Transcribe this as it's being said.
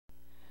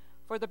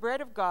For the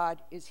bread of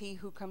God is he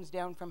who comes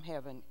down from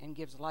heaven and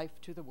gives life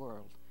to the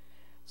world.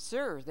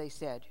 Sir, they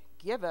said,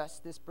 give us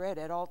this bread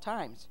at all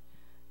times.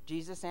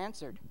 Jesus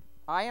answered,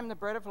 I am the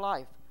bread of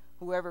life.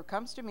 Whoever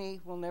comes to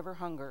me will never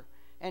hunger,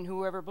 and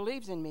whoever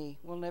believes in me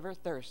will never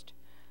thirst.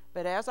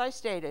 But as I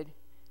stated,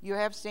 you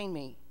have seen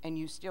me, and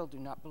you still do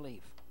not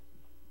believe.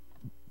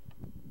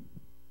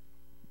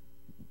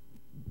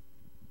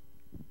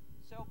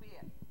 So be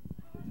it.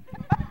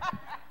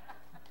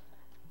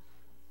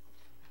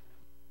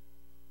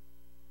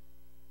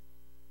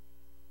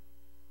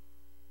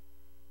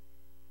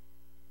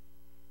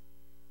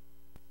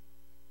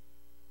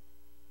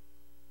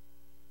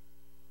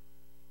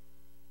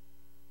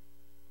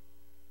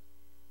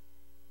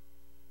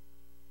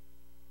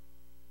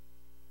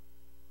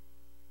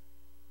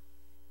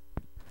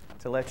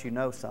 To let you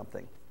know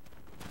something,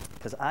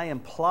 because I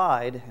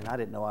implied, and I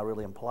didn't know I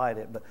really implied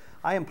it, but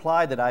I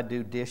implied that I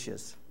do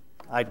dishes.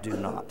 I do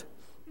not.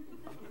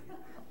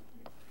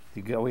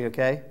 Are we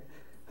okay?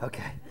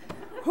 Okay.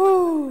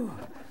 Whew.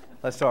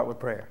 Let's start with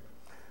prayer.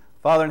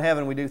 Father in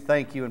heaven, we do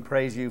thank you and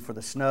praise you for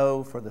the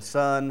snow, for the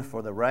sun,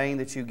 for the rain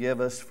that you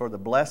give us, for the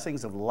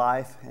blessings of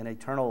life and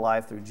eternal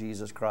life through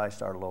Jesus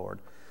Christ our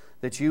Lord.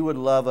 That you would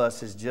love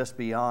us is just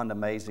beyond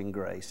amazing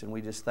grace, and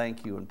we just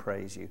thank you and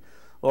praise you.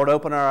 Lord,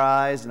 open our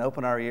eyes and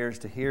open our ears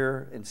to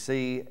hear and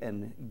see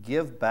and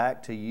give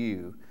back to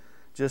you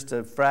just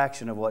a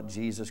fraction of what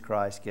Jesus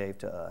Christ gave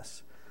to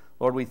us.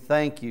 Lord, we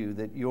thank you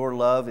that your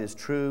love is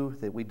true,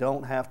 that we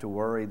don't have to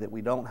worry, that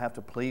we don't have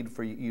to plead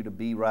for you to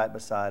be right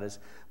beside us,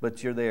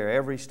 but you're there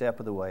every step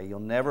of the way. You'll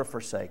never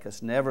forsake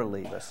us, never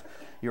leave us.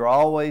 You're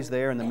always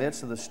there in the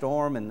midst of the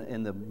storm and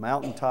in the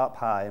mountaintop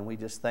high, and we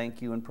just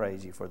thank you and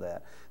praise you for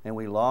that. And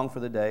we long for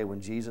the day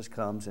when Jesus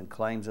comes and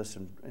claims us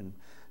and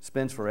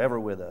spends forever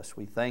with us.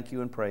 We thank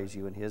you and praise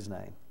you in his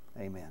name.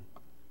 Amen.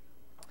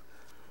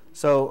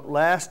 So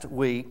last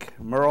week,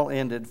 Merle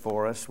ended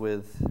for us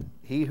with,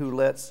 he who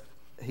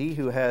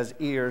has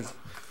ears,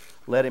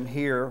 let him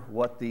hear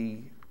what the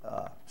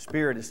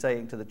Spirit is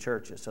saying to the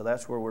churches. So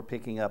that's where we're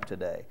picking up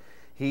today.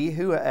 He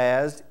who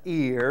has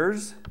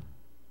ears,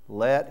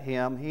 let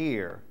him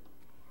hear.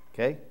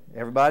 Okay,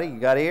 everybody, you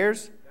got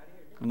ears?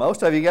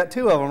 Most of you got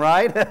two of them,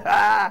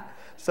 right?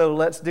 So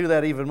let's do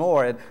that even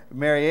more. And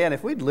Marianne,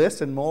 if we'd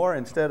listen more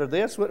instead of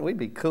this, we'd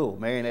be cool.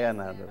 Marianne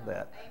and I do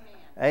that.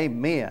 Amen.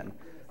 Amen.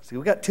 See,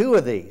 we got two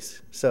of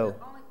these. So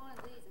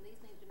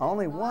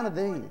only one of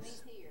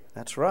these.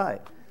 That's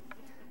right.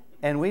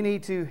 And we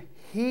need to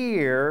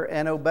hear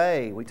and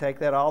obey. We take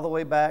that all the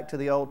way back to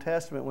the Old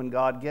Testament when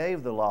God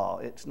gave the law.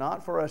 It's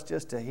not for us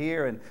just to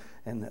hear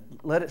and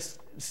let it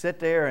sit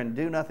there and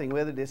do nothing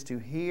with it. It's to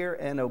hear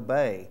and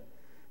obey.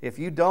 If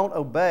you don't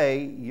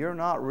obey, you're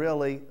not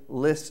really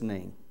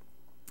listening.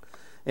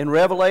 In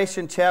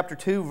Revelation chapter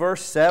 2,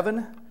 verse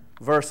 7,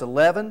 verse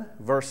 11,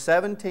 verse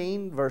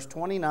 17, verse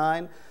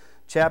 29,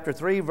 chapter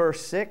 3,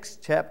 verse 6,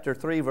 chapter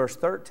 3, verse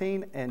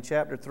 13, and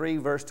chapter 3,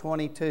 verse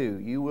 22,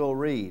 you will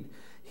read,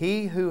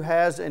 he who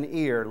has an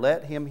ear,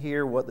 let him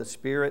hear what the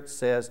Spirit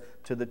says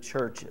to the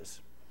churches.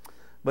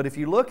 But if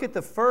you look at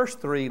the first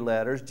three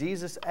letters,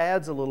 Jesus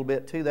adds a little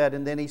bit to that,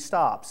 and then he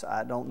stops.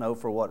 I don't know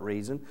for what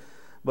reason.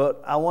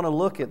 But I want to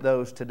look at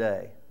those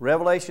today.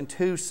 Revelation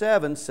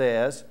 2:7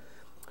 says,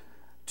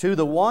 to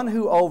the one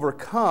who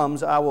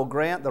overcomes, I will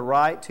grant the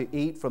right to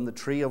eat from the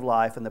tree of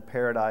life in the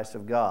paradise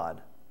of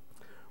God.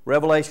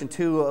 Revelation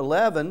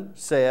 2:11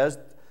 says,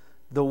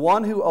 the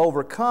one who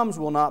overcomes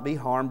will not be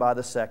harmed by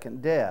the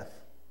second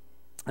death.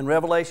 And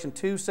Revelation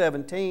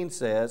 2:17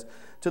 says,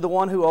 to the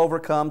one who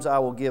overcomes, I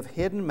will give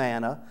hidden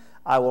manna.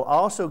 I will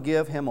also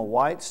give him a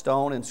white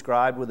stone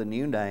inscribed with a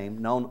new name,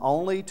 known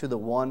only to the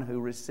one who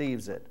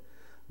receives it.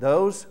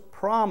 Those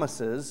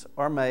promises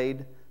are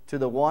made to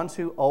the ones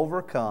who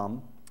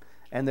overcome,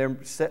 and they're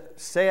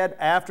said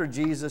after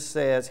Jesus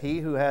says, he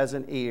who has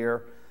an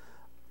ear,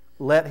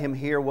 let him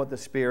hear what the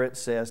Spirit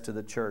says to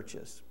the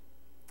churches.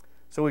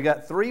 So we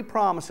got three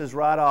promises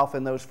right off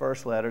in those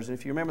first letters. And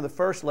if you remember, the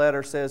first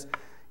letter says,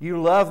 you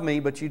love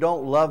me, but you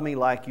don't love me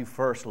like you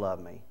first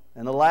loved me.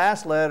 And the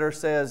last letter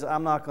says,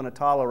 I'm not going to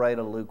tolerate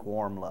a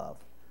lukewarm love.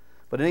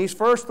 But in these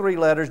first three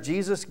letters,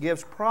 Jesus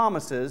gives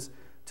promises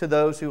to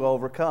those who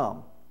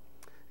overcome.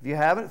 If you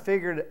haven't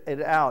figured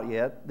it out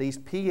yet, these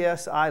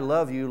P.S. I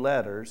love you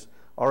letters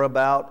are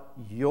about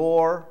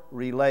your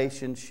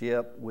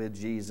relationship with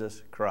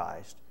Jesus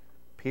Christ.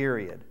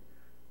 Period.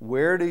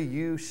 Where do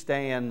you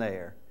stand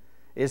there?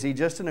 Is he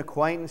just an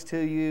acquaintance to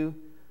you?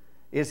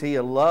 Is he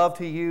a love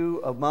to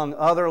you among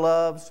other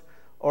loves?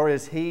 Or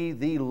is he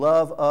the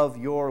love of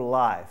your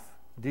life?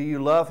 Do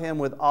you love him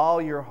with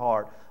all your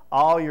heart,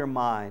 all your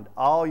mind,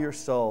 all your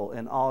soul,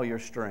 and all your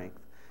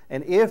strength?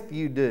 And if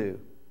you do,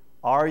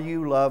 are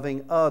you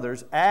loving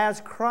others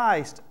as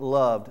Christ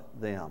loved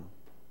them?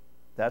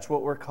 That's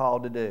what we're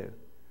called to do.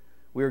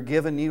 We're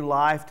given new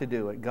life to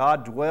do it.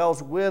 God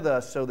dwells with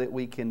us so that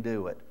we can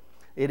do it.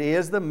 It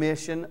is the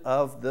mission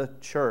of the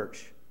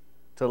church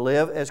to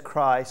live as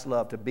Christ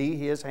loved, to be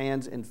his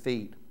hands and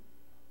feet.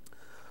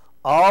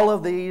 All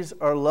of these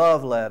are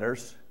love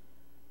letters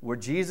where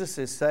Jesus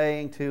is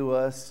saying to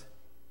us,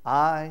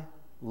 I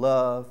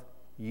love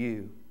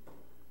you.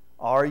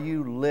 Are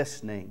you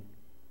listening?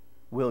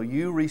 Will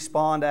you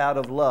respond out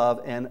of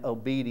love and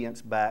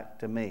obedience back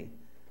to me?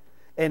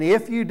 And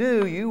if you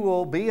do, you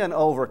will be an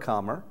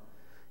overcomer.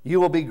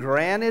 You will be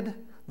granted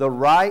the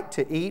right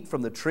to eat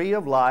from the tree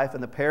of life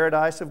in the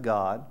paradise of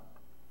God.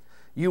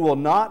 You will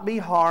not be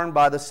harmed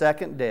by the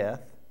second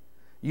death.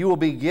 You will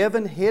be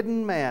given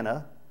hidden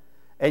manna,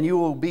 and you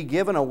will be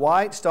given a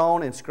white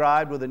stone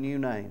inscribed with a new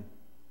name.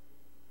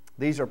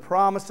 These are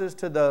promises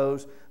to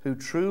those who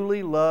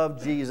truly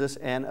love Jesus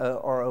and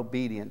are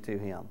obedient to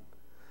Him.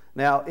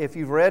 Now, if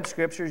you've read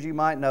Scriptures, you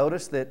might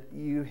notice that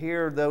you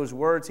hear those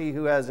words, he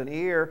who has an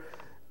ear.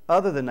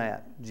 Other than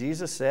that,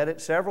 Jesus said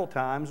it several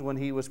times when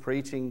He was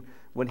preaching,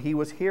 when He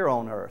was here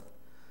on earth.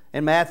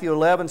 In Matthew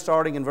 11,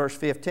 starting in verse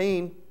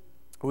 15,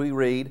 we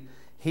read,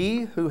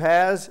 "He who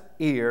has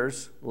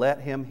ears,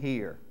 let him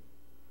hear."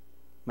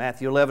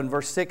 Matthew 11,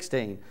 verse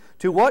 16,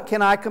 "To what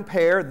can I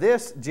compare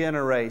this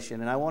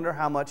generation?" And I wonder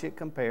how much it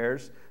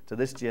compares to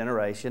this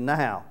generation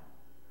now.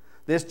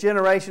 This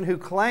generation who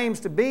claims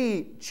to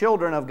be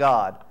children of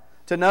God,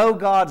 to know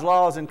God's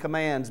laws and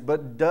commands,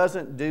 but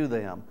doesn't do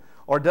them,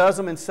 or does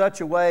them in such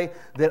a way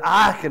that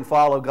I can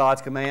follow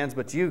God's commands,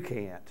 but you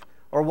can't,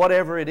 or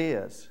whatever it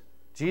is.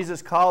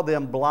 Jesus called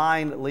them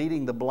blind,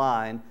 leading the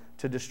blind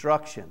to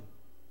destruction.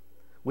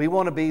 We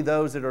want to be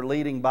those that are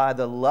leading by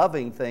the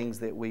loving things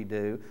that we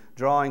do,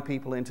 drawing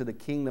people into the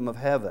kingdom of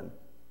heaven.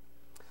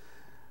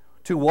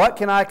 "To what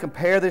can I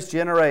compare this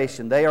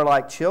generation? They are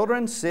like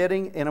children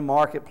sitting in a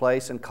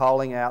marketplace and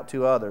calling out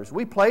to others.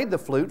 We played the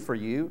flute for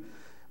you,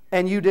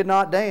 and you did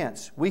not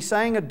dance. We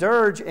sang a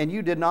dirge, and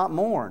you did not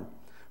mourn.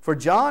 For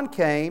John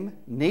came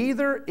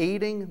neither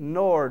eating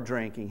nor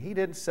drinking." He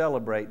didn't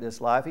celebrate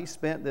this life. He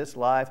spent this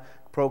life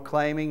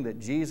proclaiming that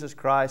Jesus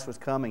Christ was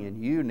coming,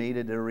 and you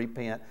needed to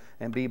repent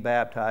and be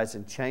baptized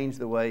and change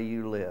the way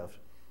you live.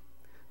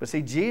 But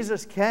see,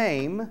 Jesus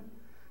came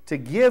to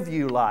give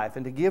you life,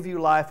 and to give you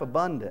life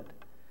abundant.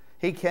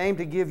 He came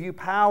to give you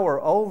power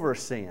over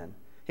sin.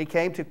 He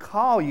came to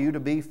call you to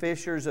be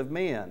fishers of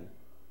men.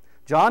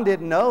 John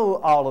didn't know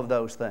all of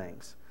those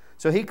things.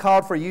 So he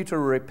called for you to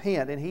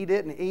repent, and he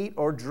didn't eat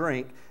or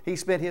drink. He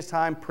spent his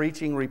time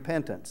preaching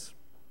repentance.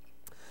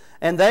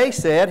 And they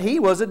said he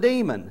was a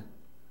demon.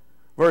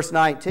 Verse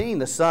 19,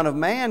 "The Son of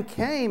Man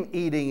came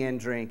eating and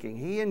drinking."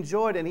 He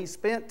enjoyed and he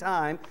spent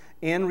time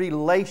in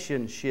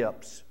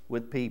relationships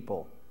with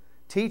people,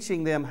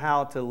 teaching them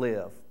how to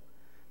live,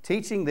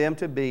 teaching them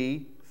to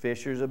be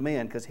fishers of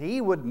men, because He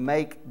would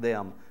make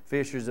them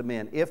fishers of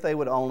men if they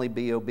would only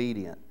be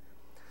obedient.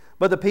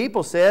 "But the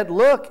people said,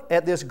 'Look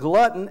at this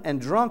glutton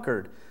and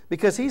drunkard,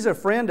 because he's a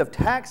friend of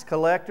tax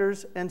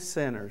collectors and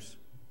sinners.'"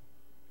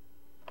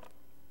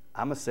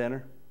 I'm a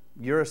sinner.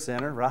 You're a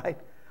sinner, right?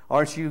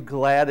 Aren't you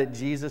glad that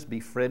Jesus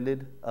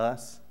befriended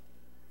us?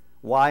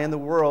 Why in the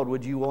world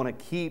would you want to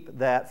keep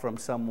that from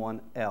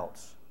someone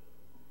else?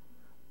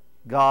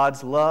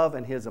 God's love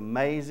and His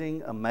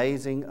amazing,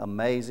 amazing,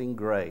 amazing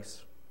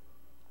grace.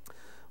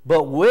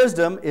 "But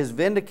wisdom is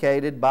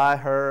vindicated by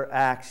her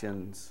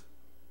actions."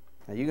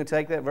 Now you can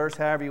take that verse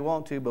however you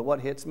want to, but what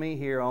hits me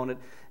here on it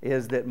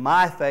is that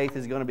my faith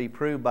is going to be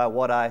proved by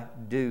what I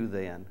do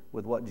then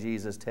with what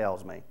Jesus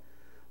tells me.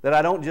 That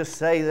I don't just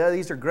say,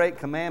 these are great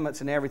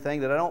commandments and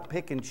everything, that I don't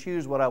pick and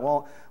choose what I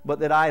want, but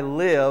that I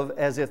live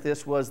as if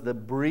this was the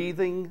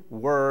breathing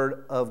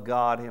Word of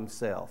God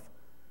Himself,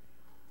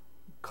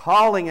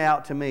 calling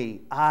out to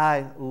me,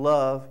 "I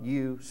love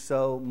you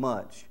so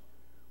much."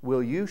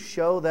 Will you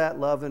show that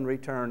love in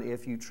return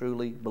if you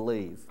truly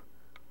believe?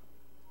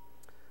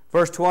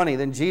 Verse 20,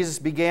 "Then Jesus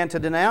began to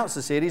denounce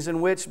the cities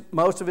in which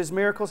most of His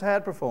miracles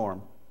had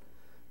performed,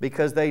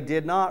 because they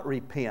did not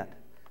repent."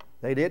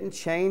 They didn't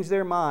change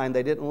their mind.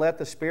 They didn't let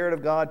the Spirit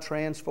of God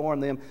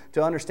transform them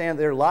to understand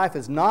their life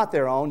is not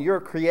their own. You're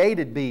a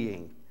created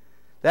being.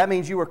 That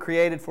means you were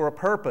created for a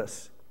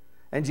purpose.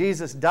 And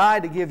Jesus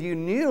died to give you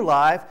new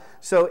life,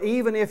 so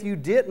even if you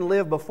didn't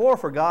live before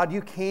for God,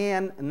 you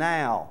can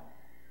now,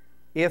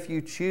 if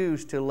you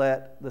choose to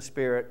let the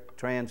Spirit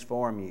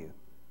transform you.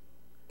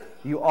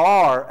 You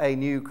are a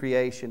new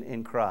creation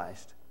in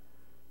Christ.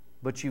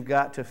 But you've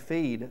got to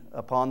feed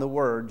upon the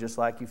Word just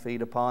like you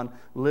feed upon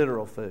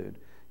literal food.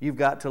 You've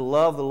got to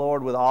love the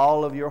Lord with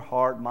all of your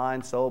heart,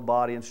 mind, soul,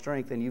 body, and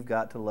strength, and you've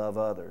got to love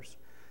others.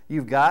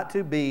 You've got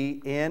to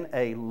be in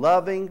a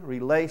loving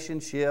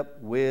relationship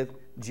with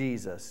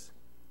Jesus.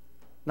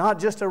 Not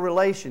just a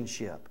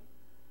relationship,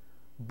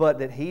 but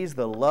that He's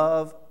the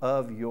love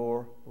of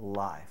your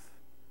life,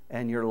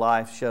 and your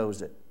life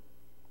shows it.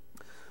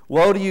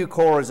 "Woe to you,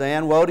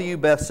 Chorazin! Woe to you,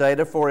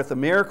 Bethsaida! For if the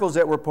miracles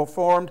that were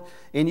performed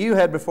in you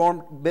had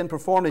been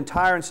performed in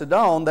Tyre and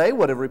Sidon, they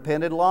would have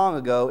repented long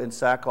ago in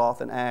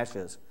sackcloth and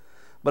ashes.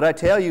 But I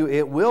tell you,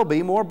 it will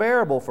be more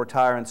bearable for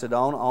Tyre and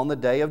Sidon on the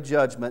day of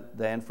judgment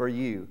than for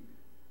you."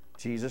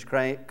 Jesus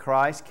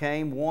Christ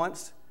came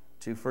once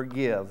to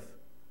forgive,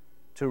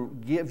 to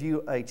give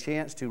you a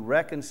chance to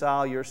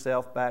reconcile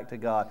yourself back to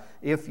God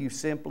if you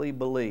simply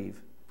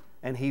believe.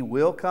 and He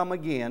will come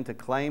again to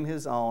claim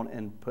His own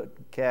and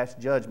cast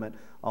judgment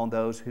on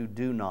those who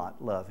do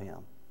not love Him.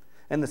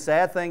 And the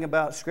sad thing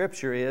about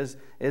Scripture is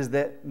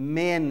that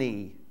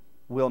many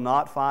will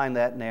not find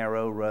that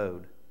narrow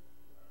road.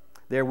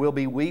 There will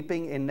be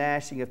weeping and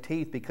gnashing of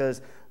teeth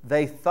because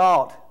they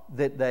thought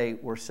that they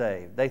were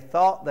saved. They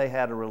thought they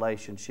had a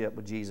relationship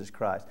with Jesus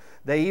Christ.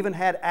 They even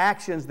had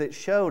actions that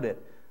showed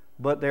it,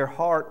 but their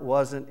heart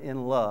wasn't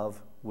in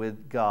love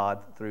with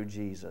God through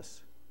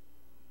Jesus.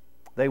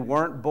 They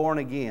weren't born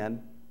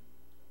again.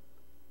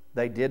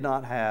 They did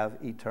not have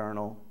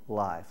eternal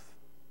life.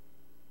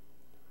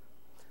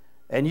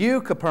 And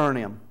you,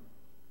 Capernaum,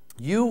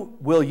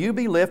 will you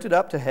be lifted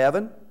up to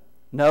heaven?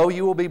 No,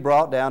 you will be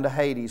brought down to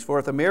Hades. For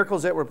if the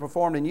miracles that were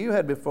performed in you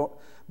had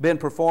been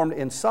performed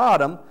in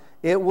Sodom,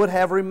 it would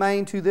have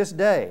remained to this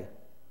day.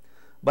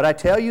 But I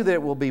tell you that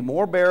it will be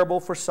more bearable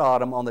for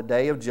Sodom on the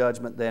day of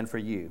judgment than for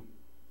you.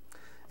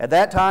 At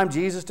that time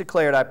Jesus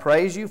declared, I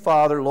praise you,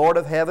 Father, Lord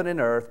of heaven and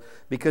earth,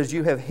 because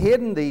you have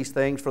hidden these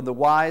things from the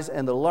wise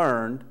and the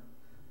learned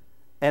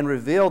and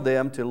revealed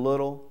them to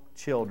little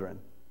children.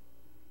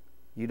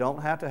 You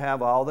don't have to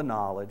have all the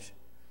knowledge.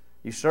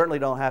 You certainly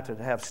don't have to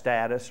have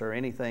status or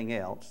anything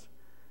else.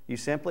 You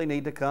simply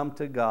need to come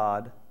to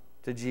God,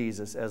 to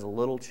Jesus, as a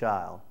little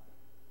child.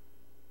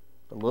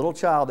 A little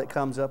child that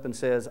comes up and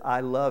says,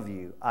 I love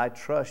you, I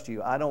trust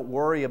you, I don't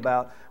worry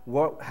about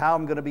how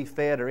I'm going to be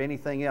fed or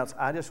anything else.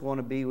 I just want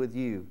to be with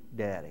you,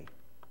 Daddy.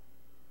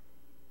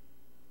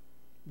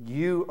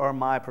 You are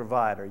my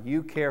provider.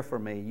 You care for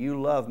me.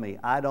 You love me.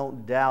 I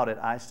don't doubt it.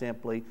 I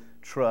simply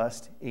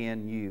trust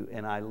in you,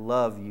 and I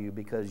love you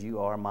because you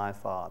are my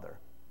Father.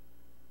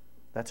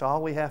 That's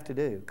all we have to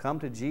do. Come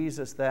to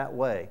Jesus that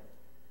way.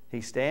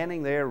 He's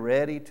standing there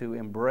ready to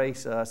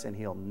embrace us, and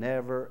He'll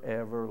never,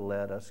 ever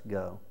let us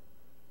go.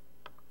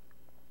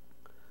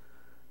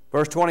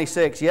 Verse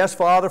 26, Yes,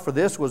 Father, for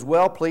this was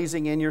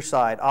well-pleasing in your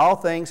sight. All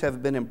things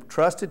have been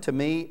entrusted to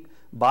me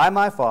by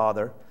my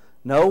Father.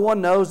 No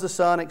one knows the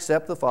Son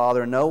except the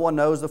Father, and no one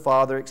knows the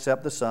Father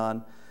except the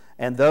Son,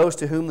 and those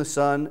to whom the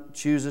Son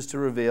chooses to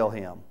reveal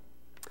Him.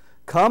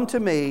 Come to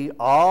me,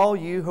 all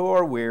you who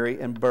are weary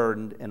and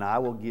burdened, and I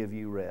will give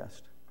you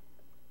rest.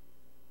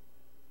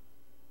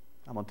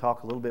 I'm going to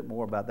talk a little bit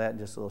more about that in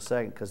just a little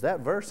second, because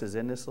that verse is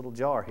in this little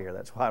jar here.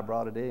 That's why I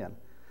brought it in.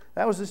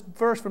 That was this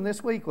verse from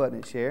this week,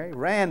 wasn't it, Sherry?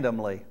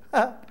 Randomly.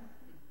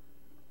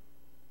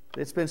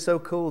 It's been so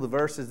cool, the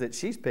verses that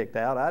she's picked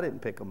out. I didn't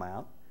pick them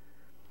out.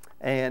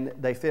 And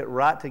they fit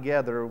right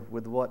together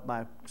with what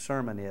my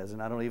sermon is,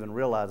 and I don't even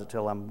realize it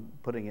till I'm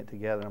putting it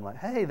together. I'm like,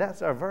 hey,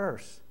 that's our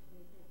verse.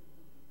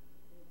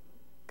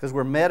 Because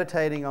we're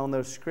meditating on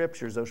those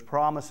scriptures, those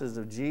promises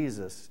of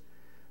Jesus.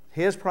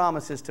 His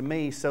promises to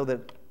me, so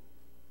that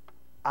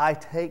I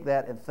take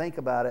that and think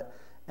about it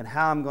and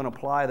how I'm going to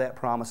apply that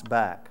promise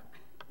back.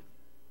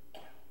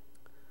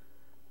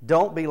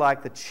 Don't be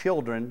like the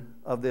children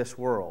of this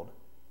world.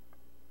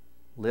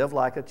 Live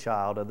like a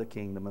child of the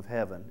kingdom of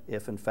heaven,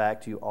 if in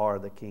fact you are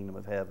the kingdom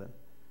of heaven.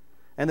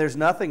 And there's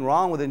nothing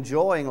wrong with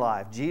enjoying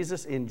life.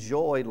 Jesus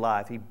enjoyed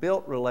life. He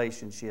built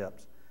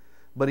relationships.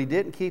 But He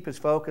didn't keep His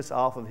focus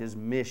off of His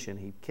mission.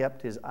 He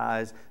kept His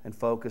eyes and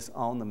focus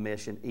on the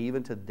mission,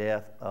 even to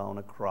death on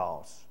a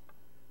cross.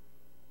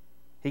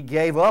 He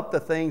gave up the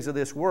things of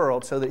this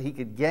world so that He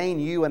could gain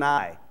you and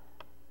I.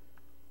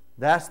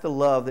 That's the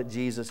love that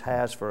Jesus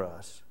has for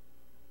us.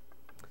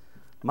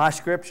 My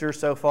scriptures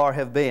so far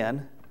have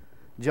been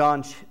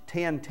John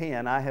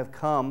 10:10, I have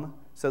come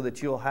so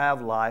that you'll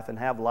have life and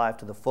have life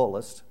to the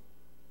fullest.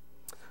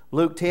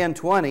 Luke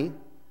 10:20,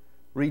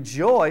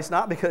 rejoice,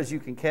 not because you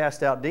can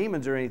cast out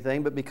demons or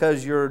anything, but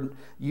because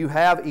you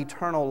have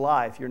eternal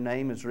life. Your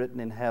name is written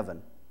in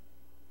heaven.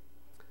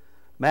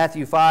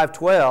 Matthew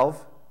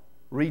 5:12,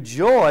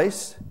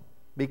 rejoice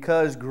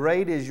because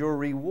great is your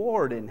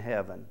reward in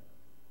heaven.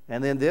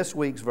 And then this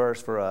week's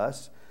verse for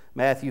us,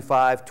 Matthew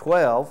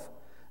 5:12,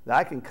 that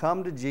I can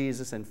come to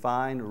Jesus and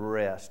find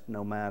rest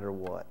no matter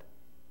what.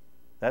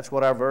 That's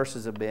what our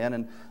verses have been,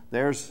 and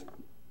there's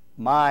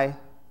my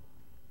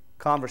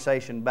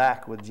conversation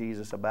back with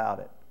Jesus about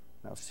it.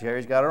 Now,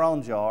 Sherry's got her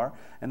own jar,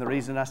 and the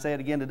reason I say it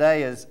again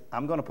today is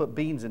I'm going to put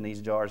beans in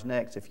these jars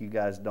next if you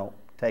guys don't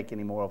take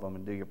any more of them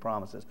and do your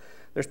promises.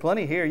 There's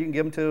plenty here. You can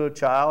give them to a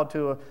child,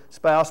 to a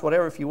spouse,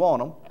 whatever, if you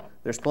want them.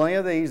 There's plenty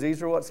of these.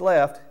 These are what's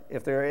left.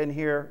 If they're in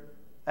here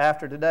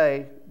after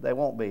today, they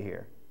won't be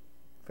here.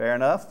 Fair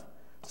enough?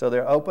 So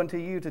they're open to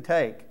you to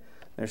take.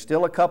 There's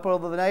still a couple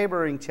of the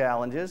neighboring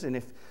challenges, and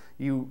if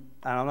you,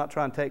 and I'm not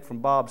trying to take from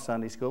Bob's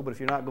Sunday school, but if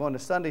you're not going to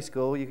Sunday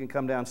school, you can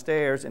come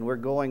downstairs, and we're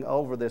going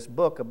over this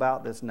book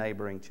about this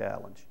neighboring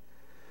challenge.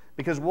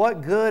 Because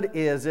what good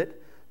is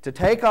it to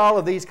take all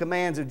of these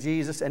commands of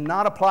Jesus and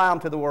not apply them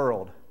to the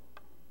world?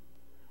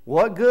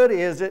 What good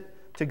is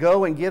it to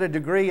go and get a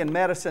degree in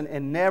medicine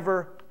and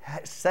never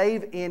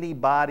save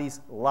anybody's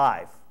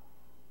life?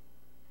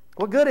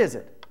 What good is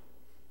it?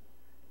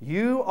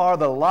 You are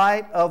the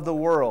light of the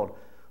world.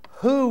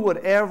 Who would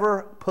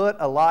ever put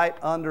a light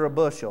under a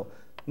bushel?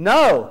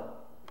 No,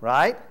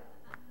 right?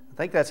 I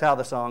think that's how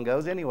the song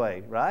goes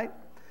anyway, right?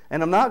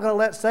 And I'm not going to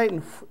let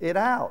Satan it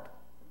out.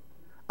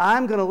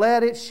 I'm going to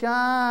let it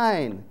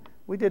shine.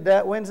 We did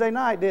that Wednesday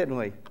night, didn't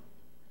we?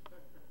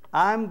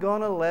 I'm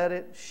going to let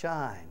it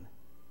shine.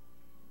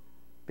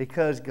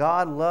 Because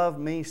God loved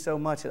me so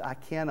much that I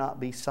cannot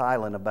be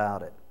silent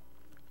about it.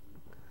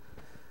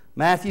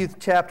 Matthew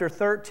chapter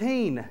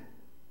 13,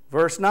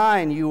 verse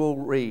 9, you will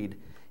read,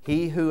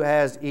 "He who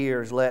has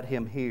ears, let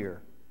him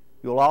hear."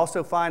 You'll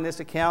also find this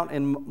account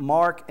in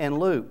Mark and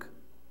Luke.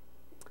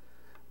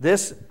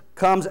 This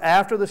comes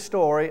after the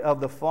story of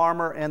the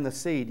farmer and the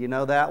seed. You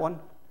know that one?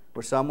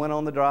 Where some went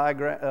on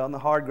the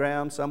hard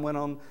ground, some went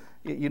on,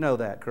 you know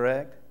that,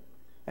 correct?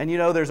 And you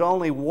know there's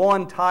only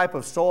one type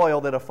of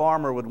soil that a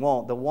farmer would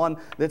want. The one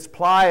that's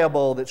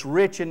pliable, that's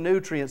rich in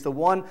nutrients, the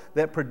one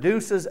that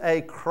produces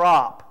a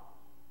crop.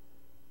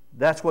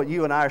 That's what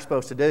you and I are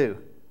supposed to do.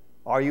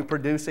 Are you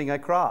producing a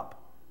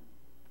crop?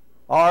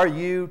 Are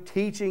you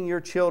teaching your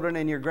children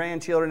and your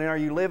grandchildren, and are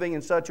you living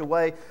in such a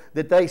way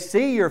that they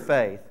see your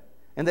faith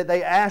and that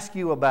they ask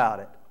you about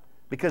it?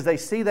 Because they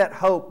see that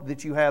hope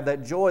that you have,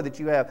 that joy that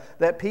you have,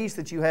 that peace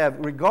that you have,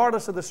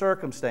 regardless of the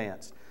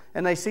circumstance.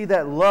 And they see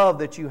that love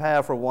that you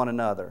have for one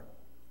another.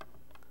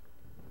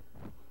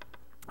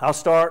 I'll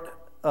start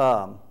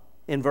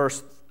in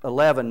verse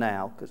 11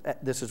 now, because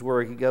this is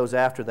where he goes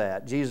after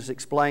that. Jesus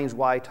explains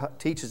why he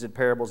teaches in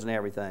parables and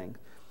everything.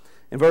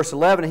 In verse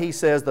 11 he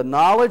says, "The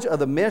knowledge of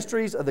the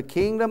mysteries of the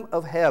kingdom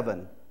of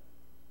heaven."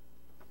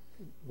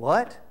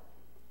 What?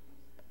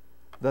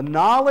 The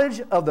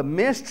knowledge of the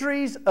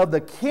mysteries of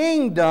the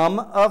kingdom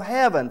of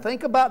heaven.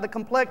 Think about the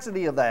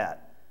complexity of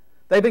that.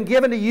 They've been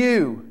given to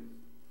you.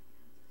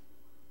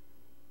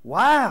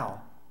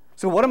 Wow.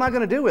 So what am I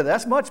going to do with it?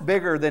 That's much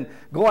bigger than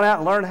going out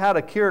and learning how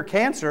to cure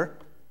cancer.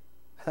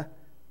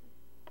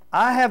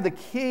 I have the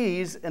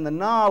keys and the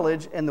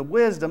knowledge and the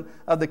wisdom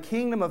of the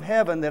kingdom of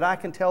heaven that I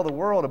can tell the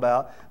world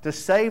about to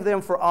save them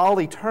for all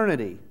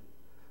eternity.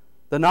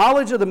 The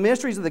knowledge of the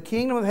mysteries of the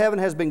kingdom of heaven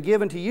has been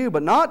given to you,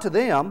 but not to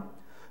them.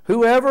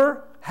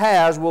 Whoever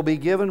has will be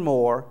given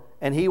more,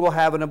 and he will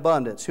have an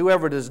abundance.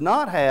 Whoever does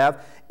not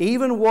have,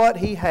 even what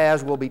he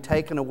has will be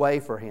taken away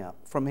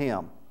from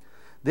him.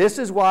 This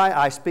is why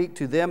I speak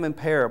to them in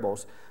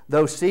parables.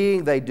 Though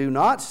seeing they do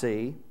not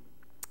see,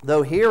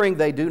 though hearing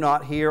they do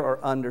not hear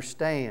or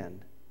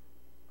understand.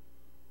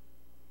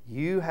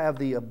 You have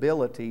the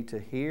ability to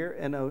hear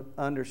and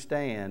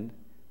understand,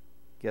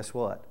 guess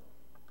what?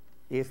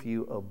 If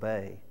you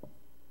obey.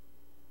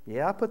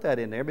 Yeah, I put that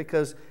in there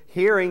because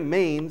hearing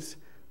means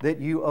that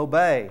you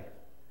obey.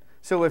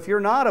 So if you're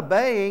not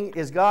obeying,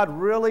 is God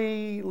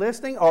really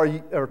listening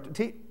or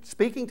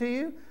speaking to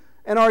you?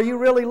 And are you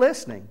really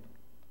listening?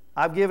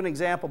 I've given an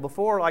example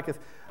before, like if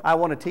I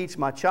want to teach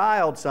my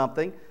child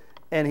something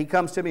and he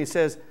comes to me and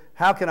says,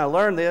 "How can I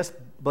learn this?"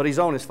 but he's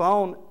on his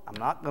phone, I'm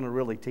not going to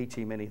really teach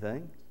him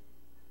anything.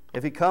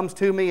 If he comes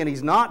to me and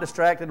he's not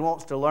distracted and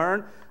wants to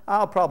learn,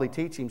 I'll probably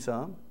teach him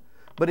some.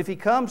 But if he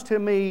comes to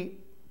me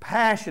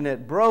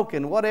passionate,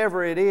 broken,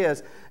 whatever it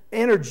is,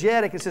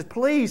 energetic, and says,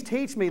 "Please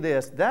teach me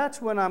this,"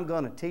 that's when I'm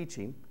going to teach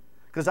him,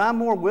 because I'm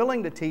more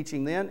willing to teach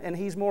him then, and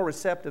he's more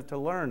receptive to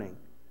learning.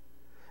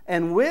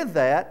 And with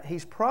that,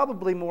 he's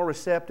probably more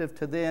receptive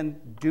to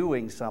then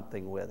doing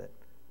something with it,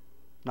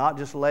 not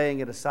just laying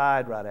it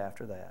aside right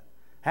after that.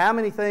 How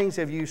many things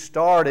have you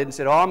started and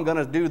said, "Oh, I'm going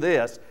to do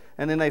this,"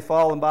 and then they've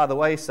fallen by the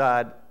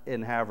wayside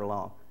in however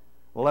long?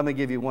 Well, let me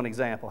give you one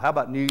example. How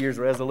about New Year's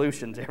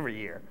resolutions every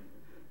year?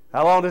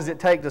 How long does it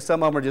take till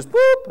some of them are just,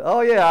 whoop, oh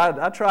yeah,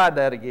 I tried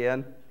that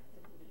again.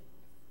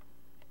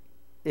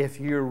 If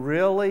you're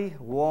really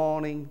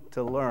wanting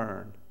to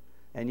learn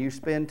and you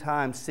spend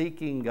time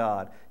seeking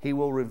God, He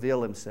will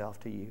reveal Himself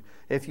to you.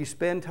 If you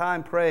spend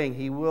time praying,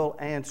 He will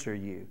answer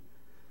you.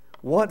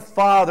 What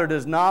father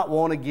does not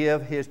want to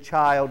give his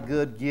child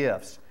good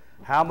gifts?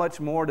 How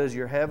much more does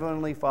your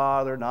Heavenly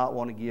Father not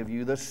want to give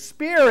you the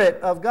Spirit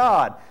of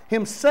God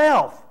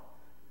Himself,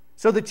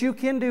 so that you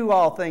can do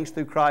all things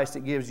through Christ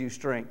that gives you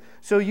strength,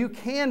 so you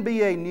can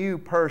be a new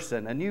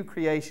person, a new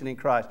creation in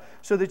Christ,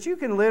 so that you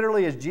can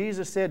literally, as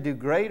Jesus said, do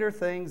greater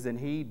things than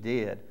He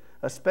did,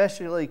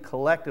 especially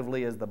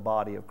collectively as the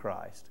body of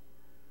Christ.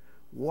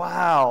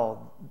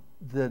 Wow,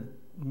 the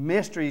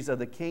mysteries of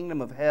the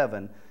kingdom of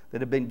heaven that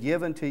have been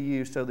given to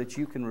you so that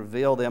you can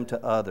reveal them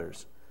to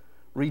others.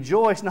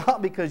 Rejoice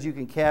not because you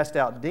can cast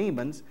out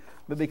demons,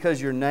 but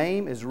because your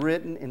name is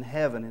written in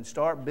heaven, and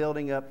start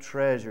building up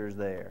treasures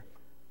there.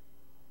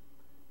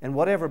 And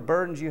whatever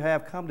burdens you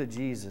have, come to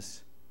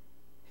Jesus.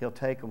 He'll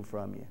take them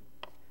from you.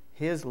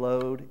 His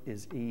load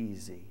is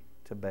easy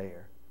to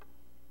bear.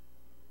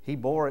 He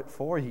bore it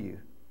for you.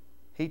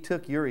 He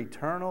took your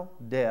eternal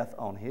death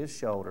on His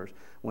shoulders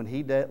when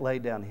He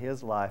laid down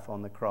His life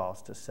on the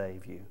cross to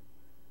save you,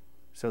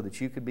 so that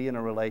you could be in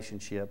a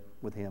relationship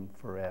with Him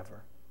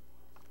forever.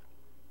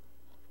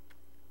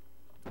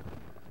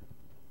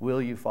 Will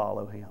you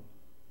follow Him?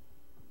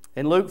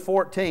 In Luke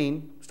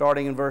 14,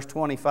 starting in verse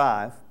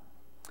 25,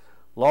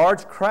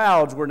 large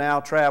crowds were now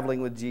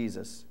traveling with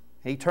Jesus.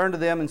 He turned to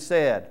them and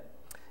said,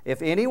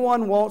 if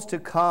anyone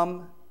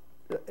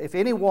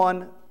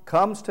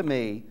comes to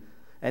me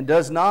and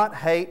does not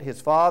hate his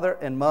father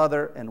and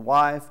mother and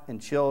wife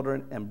and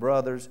children and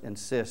brothers and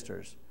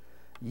sisters,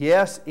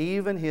 yes,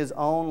 even his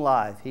own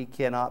life, he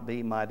cannot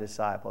be my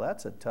disciple.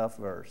 That's a tough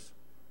verse.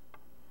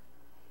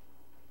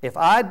 If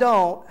I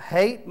don't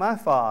hate my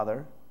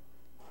father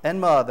and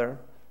mother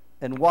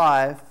and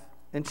wife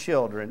and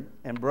children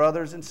and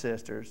brothers and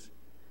sisters,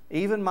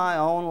 even my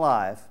own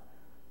life,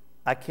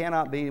 I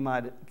cannot be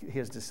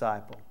his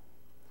disciple.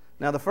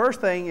 Now, the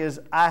first thing is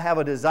I have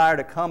a desire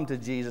to come to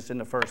Jesus in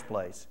the first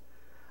place.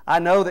 I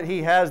know that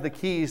he has the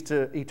keys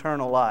to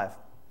eternal life.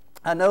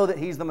 I know that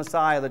he's the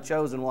Messiah, the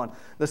chosen one,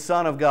 the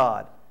Son of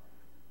God.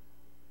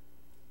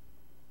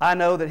 I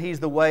know that he's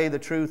the way, the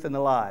truth, and the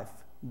life.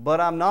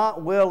 But I'm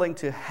not willing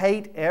to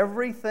hate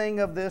everything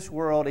of this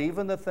world,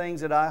 even the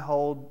things that I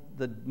hold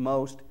the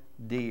most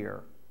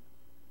dear.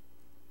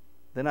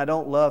 Then I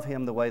don't love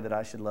him the way that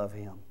I should love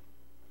him.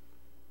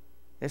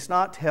 It's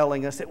not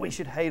telling us that we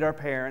should hate our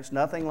parents,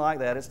 nothing like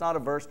that. It's not a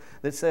verse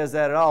that says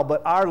that at all.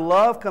 But our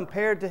love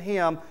compared to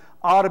him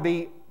ought to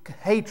be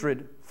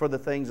hatred for the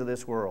things of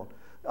this world.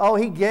 Oh,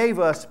 he gave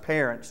us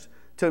parents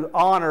to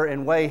honor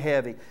and weigh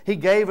heavy. He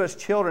gave us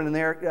children and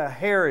their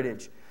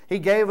heritage. He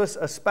gave us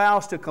a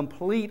spouse to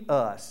complete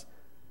us.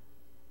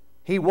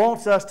 He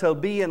wants us to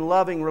be in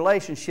loving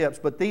relationships,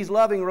 but these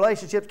loving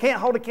relationships can't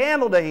hold a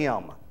candle to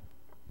him.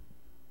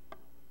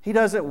 He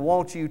doesn't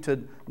want you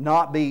to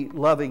not be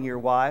loving your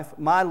wife.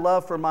 My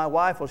love for my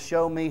wife will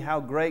show me how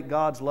great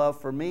God's love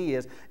for me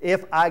is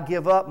if I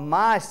give up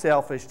my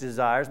selfish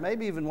desires,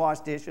 maybe even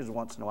wash dishes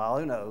once in a while,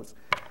 who knows,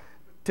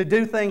 to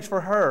do things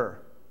for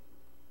her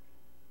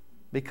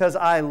because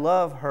I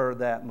love her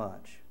that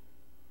much.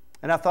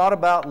 And I thought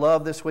about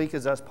love this week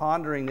as I was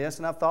pondering this,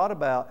 and I've thought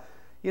about,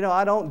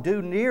 I don't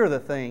do near the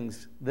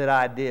things that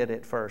I did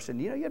at first.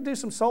 And, you have to do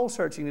some soul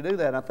searching to do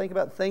that. And I think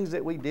about things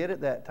that we did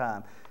at that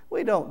time.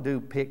 We don't do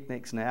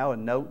picnics now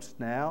and notes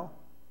now.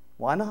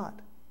 Why not?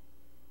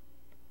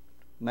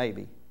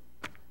 Maybe.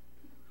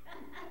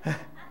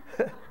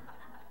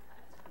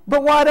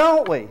 But why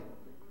don't we?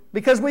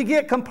 Because we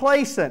get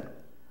complacent.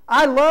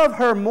 I love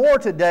her more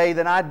today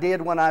than I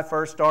did when I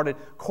first started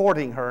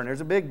courting her. And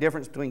there's a big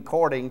difference between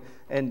courting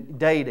and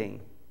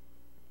dating.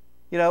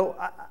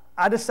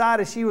 I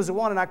decided she was the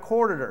one and I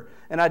courted her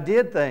and I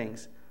did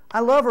things. I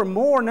love her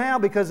more now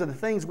because of the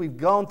things we've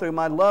gone through.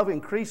 My love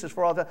increases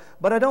for all time.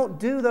 But I don't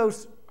do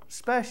those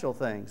special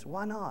things.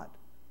 Why not?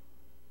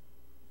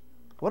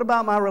 What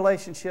about my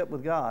relationship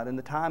with God and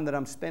the time that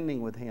I'm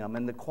spending with him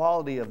and the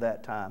quality of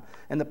that time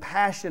and the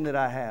passion that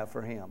I have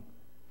for him?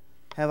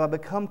 Have I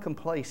become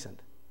complacent?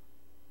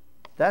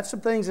 That's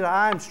some things that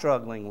I'm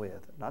struggling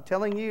with. I'm not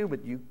telling you, but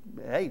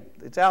hey,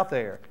 it's out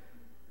there.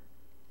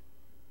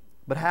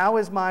 But how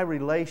is my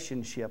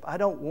relationship? I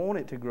don't want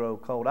it to grow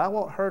cold. I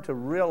want her to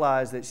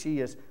realize that she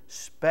is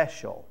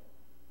special.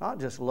 Not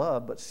just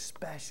loved, but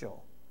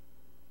special.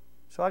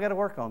 So I got to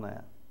work on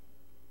that.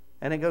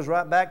 And it goes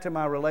right back to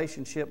my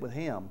relationship with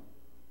him.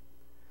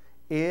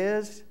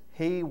 Is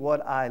he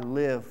what I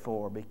live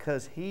for?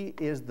 Because he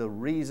is the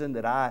reason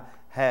that I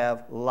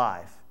have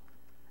life.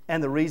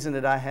 And the reason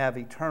that I have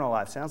eternal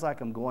life. Sounds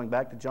like I'm going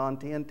back to John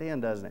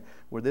 10:10, doesn't it?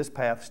 Where this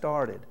path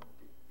started.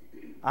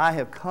 I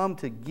have come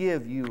to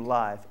give you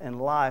life and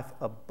life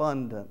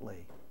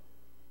abundantly.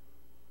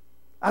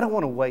 I don't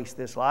want to waste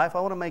this life.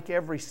 I want to make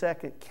every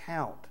second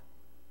count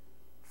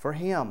for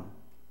him.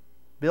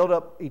 Build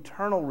up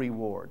eternal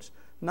rewards,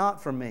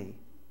 not for me.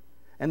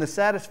 And the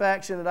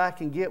satisfaction that I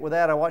can get with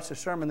that, I watched a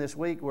sermon this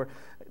week where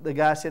the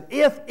guy said,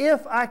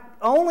 if I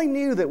only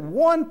knew that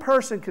one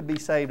person could be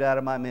saved out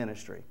of my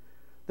ministry,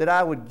 that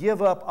I would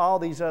give up all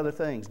these other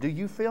things. Do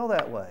you feel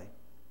that way?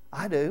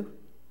 I do.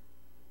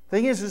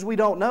 Thing is we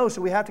don't know,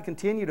 so we have to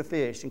continue to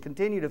fish and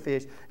continue to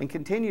fish and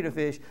continue to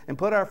fish and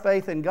put our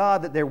faith in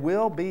God that there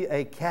will be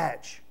a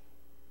catch,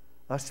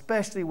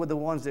 especially with the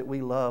ones that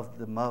we love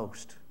the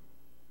most.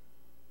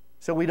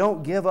 So we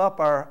don't give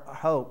up our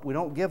hope. We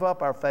don't give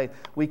up our faith.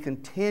 We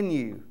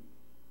continue.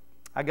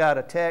 I got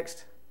a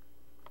text.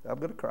 I'm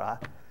going to cry.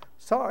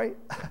 Sorry.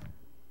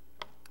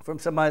 From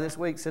somebody this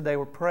week said they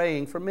were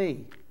praying for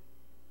me.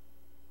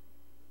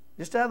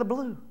 Just out of the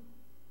blue.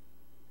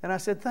 And I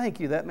said, thank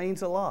you. That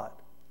means a lot.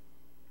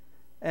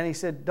 And he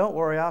said, don't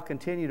worry. I'll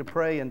continue to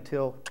pray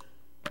until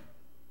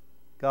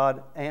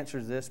God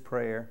answers this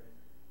prayer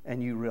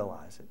and you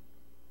realize it.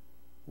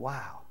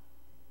 Wow.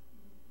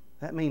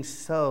 That means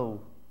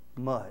so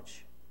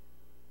much.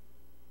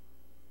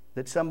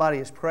 That somebody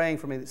is praying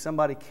for me, that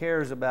somebody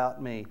cares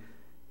about me,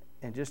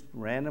 and just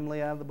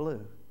randomly out of the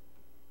blue.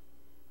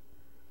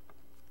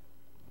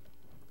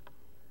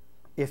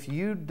 If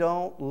you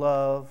don't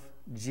love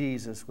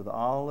Jesus with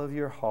all of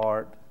your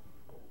heart,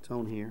 it's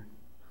on here,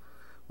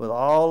 with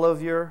all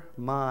of your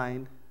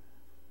mind,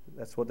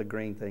 that's what the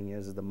green thing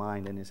is the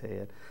mind in his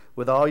head,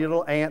 with all your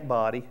little ant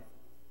body,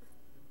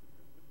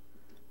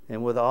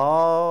 and with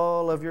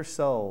all of your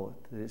soul,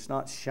 that it's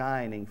not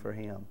shining for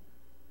him,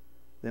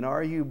 then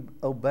are you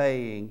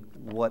obeying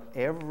what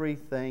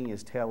everything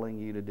is telling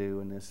you to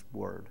do in this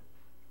word?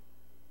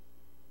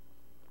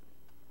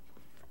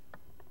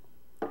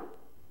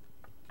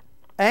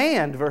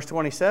 And, verse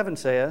 27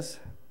 says,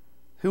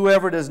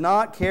 whoever does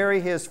not carry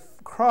his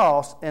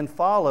cross and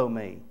follow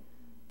me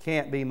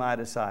can't be my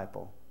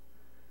disciple.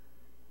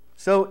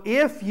 So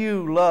if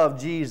you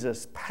love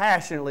Jesus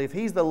passionately, if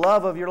He's the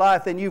love of your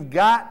life, then you've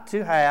got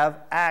to have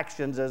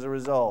actions as a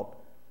result.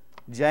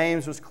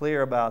 James was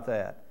clear about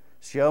that.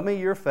 Show me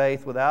your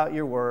faith without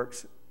your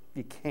works.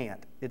 You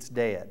can't. It's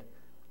dead.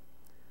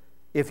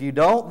 If you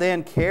don't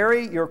then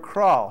carry your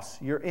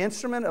cross, your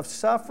instrument of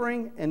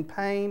suffering and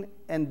pain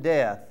and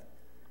death,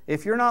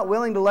 if you're not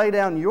willing to lay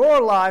down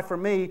your life for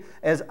me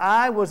as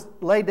I was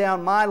laid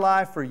down my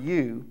life for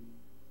you,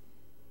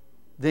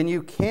 then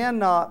you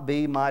cannot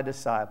be my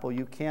disciple.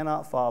 You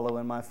cannot follow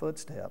in my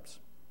footsteps.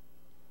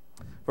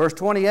 Verse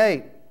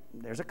 28,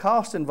 there's a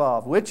cost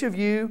involved. Which of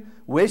you,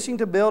 wishing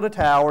to build a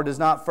tower, does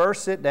not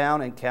first sit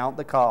down and count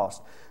the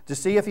cost to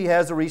see if he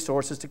has the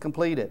resources to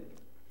complete it?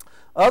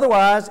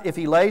 Otherwise, if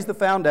he lays the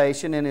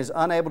foundation and is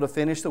unable to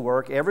finish the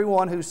work,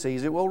 everyone who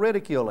sees it will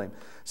ridicule him,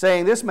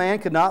 saying, this man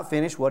could not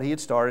finish what he had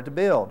started to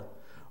build.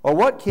 Or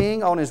what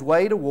king on his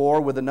way to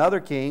war with another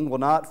king will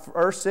not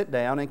first sit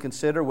down and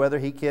consider whether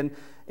he can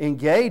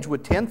engage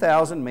with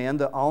 10,000 men,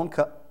 the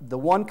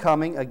one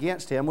coming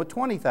against him with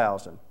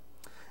 20,000?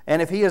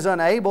 And if he is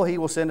unable, he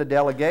will send a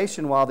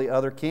delegation while the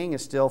other king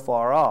is still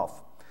far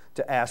off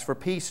to ask for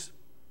peace,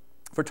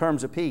 for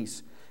terms of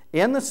peace.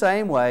 In the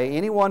same way,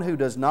 anyone who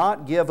does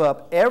not give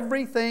up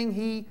everything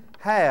he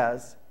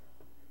has,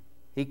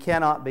 he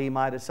cannot be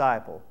my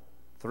disciple.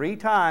 3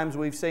 times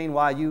we've seen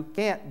why you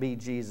can't be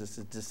Jesus'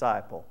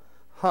 disciple.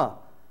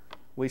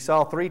 We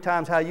saw 3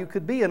 times how you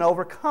could be an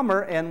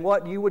overcomer and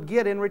what you would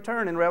get in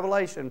return in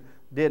Revelation,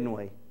 didn't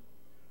we?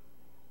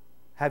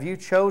 Have you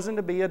chosen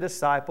to be a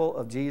disciple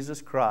of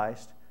Jesus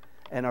Christ?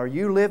 And are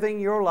you living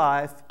your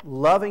life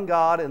loving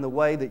God in the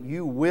way that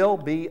you will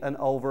be an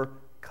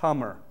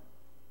overcomer?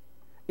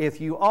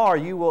 If you are,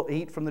 you will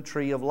eat from the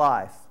tree of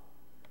life.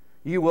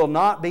 You will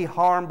not be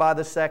harmed by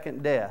the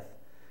second death.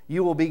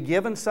 You will be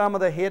given some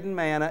of the hidden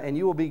manna, and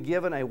you will be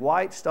given a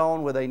white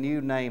stone with a new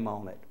name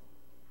on it.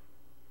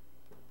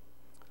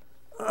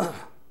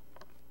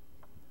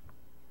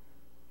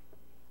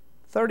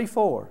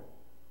 34,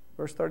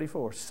 verse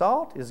 34.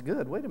 Salt is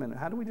good. Wait a minute.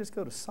 How do we just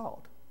go to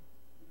salt?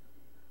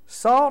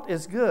 Salt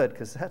is good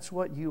because that's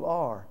what you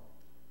are.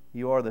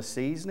 You are the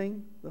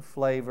seasoning, the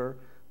flavor,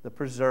 the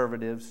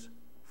preservatives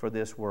for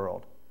this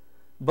world.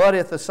 But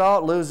if the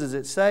salt loses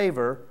its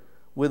savor,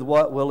 with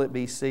what will it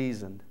be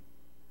seasoned?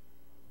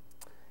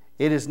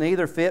 It is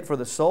neither fit for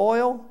the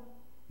soil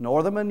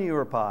nor the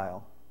manure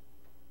pile.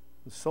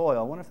 The soil,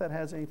 I wonder if that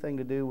has anything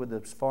to do with the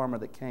farmer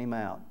that came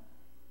out.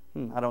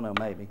 I don't know,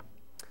 maybe.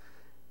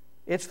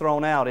 It's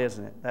thrown out,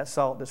 isn't it? That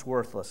salt that's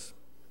worthless.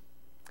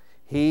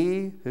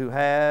 He who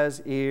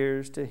has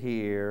ears to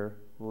hear,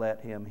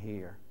 let him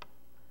hear.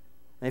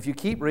 And if you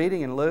keep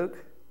reading in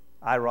Luke,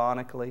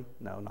 ironically,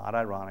 no, not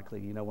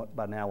ironically, you know what,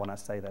 by now when I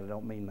say that, I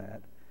don't mean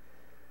that.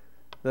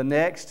 The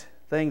next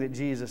thing that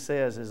Jesus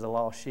says is the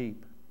lost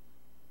sheep.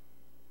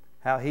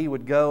 How He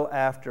would go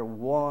after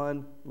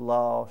one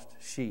lost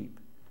sheep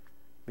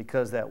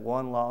because that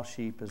one lost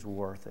sheep is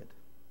worth it.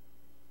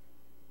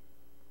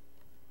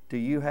 Do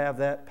you have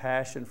that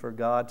passion for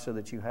God so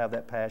that you have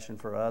that passion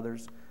for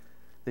others?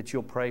 That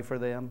you'll pray for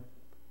them?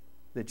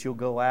 That you'll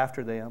go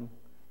after them?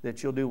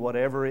 That you'll do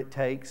whatever it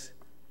takes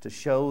to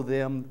show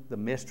them the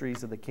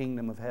mysteries of the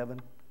kingdom of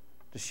heaven?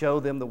 To show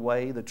them the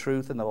way, the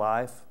truth, and the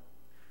life?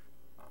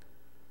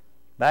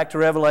 Back to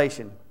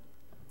Revelation.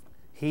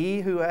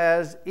 He who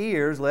has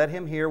ears, let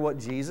him hear what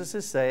Jesus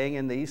is saying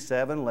in these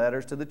 7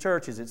 letters to the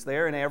churches. It's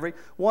there in every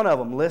one of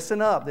them.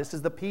 Listen up. This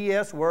is the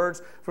P.S.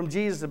 words from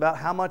Jesus about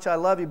how much I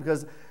love you,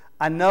 because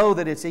I know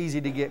that it's easy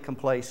to get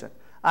complacent.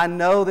 I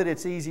know that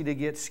it's easy to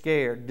get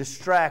scared,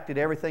 distracted,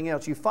 everything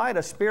else. You fight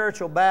a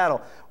spiritual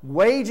battle,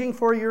 waging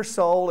for your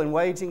soul and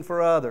waging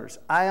for others.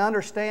 I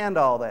understand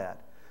all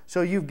that.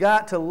 So you've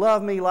got to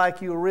love me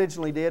like you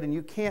originally did, and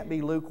you can't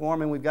be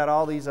lukewarm, and we've got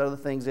all these other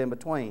things in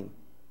between.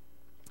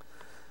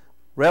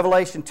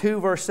 Revelation 2,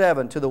 verse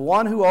 7, to the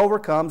one who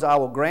overcomes, I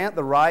will grant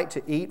the right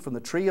to eat from the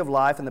tree of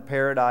life in the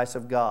paradise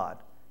of God.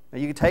 Now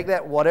you can take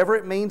that whatever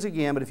it means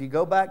again, but if you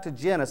go back to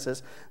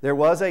Genesis, there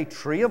was a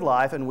tree of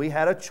life, and we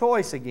had a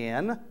choice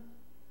again,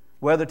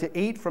 whether to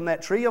eat from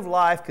that tree of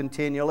life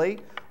continually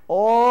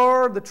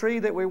or the tree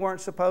that we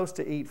weren't supposed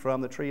to eat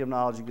from, the tree of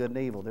knowledge of good and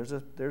evil.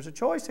 There's a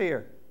choice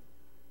here.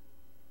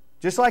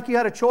 Just like you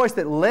had a choice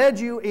that led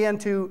you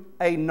into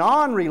a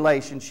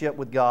non-relationship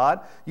with God,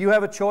 you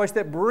have a choice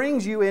that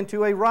brings you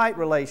into a right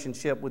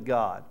relationship with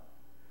God.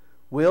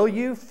 Will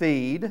you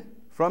feed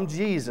from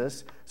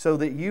Jesus so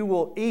that you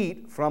will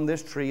eat from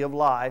this tree of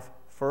life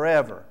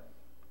forever?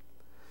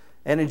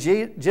 And in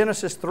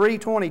Genesis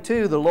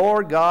 3:22, the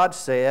Lord God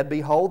said,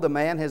 behold, the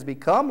man has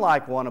become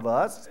like one of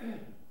us,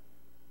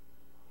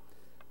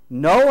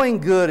 knowing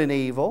good and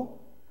evil.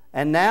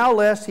 And now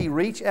lest he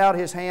reach out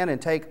his hand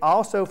and take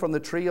also from the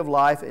tree of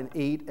life and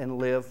eat and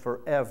live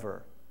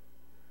forever.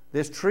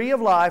 This tree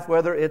of life,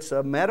 whether it's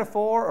a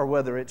metaphor or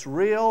whether it's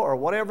real or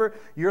whatever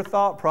your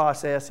thought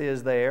process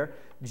is there,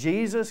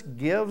 Jesus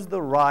gives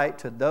the right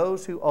to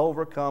those who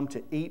overcome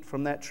to eat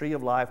from that tree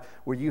of life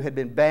where you had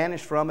been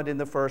banished from it in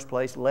the first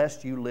place,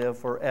 lest you live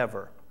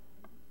forever.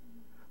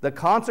 The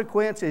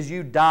consequence is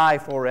you die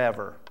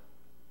forever.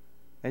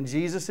 And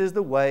Jesus is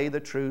the way, the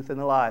truth, and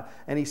the life.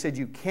 And He said,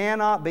 you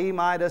cannot be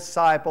my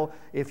disciple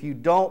if you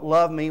don't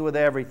love me with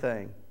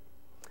everything.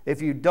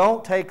 If you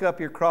don't take up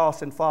your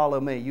cross and follow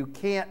me, you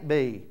can't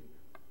be.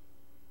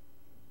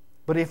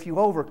 But if you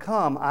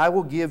overcome, I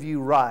will give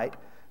you right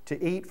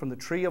to eat from the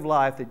tree of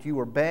life that you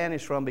were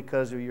banished from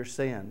because of your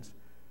sins.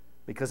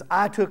 Because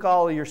I took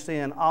all of your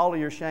sin, all of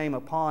your shame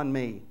upon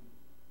me.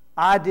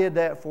 I did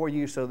that for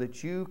you so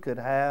that you could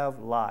have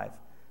life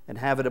and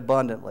have it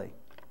abundantly.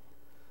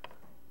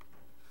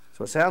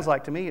 So it sounds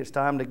like to me it's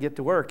time to get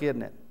to work,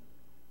 isn't it?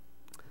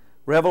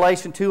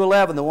 Revelation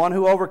 2:11, the one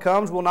who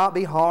overcomes will not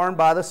be harmed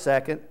by the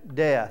second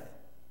death.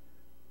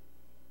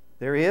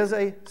 There is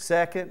a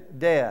second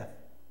death.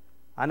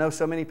 I know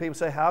so many people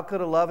say, how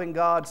could a loving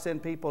God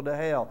send people to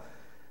hell?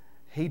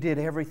 He did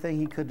everything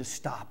He could to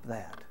stop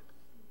that.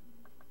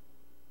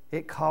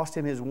 It cost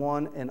Him His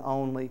one and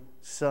only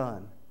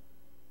Son.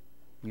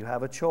 You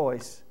have a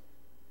choice.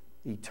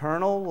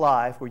 Eternal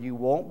life where you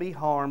won't be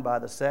harmed by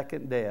the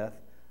second death,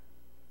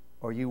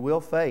 or you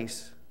will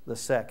face the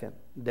second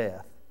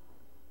death.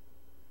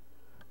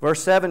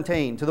 Verse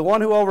 17, to the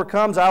one who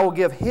overcomes I will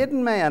give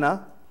hidden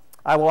manna.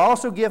 I will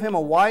also give him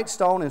a white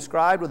stone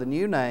inscribed with a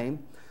new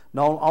name,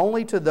 known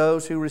only to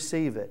those who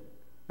receive it.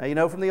 Now you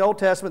know from the Old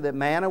Testament that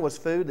manna was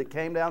food that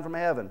came down from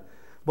heaven.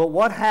 But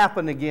what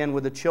happened again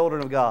with the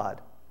children of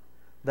God?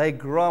 They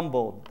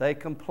grumbled. They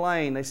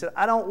complained. They said,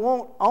 I don't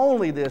want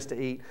only this to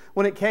eat.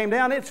 When it came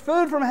down, it's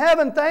food from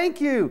heaven,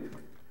 thank you.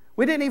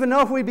 We didn't even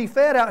know if we'd be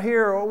fed out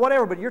here or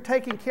whatever, but you're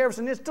taking care of us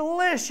and it's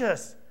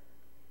delicious.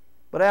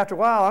 But after a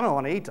while, I don't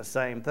want to eat the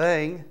same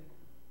thing.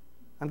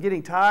 I'm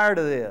getting tired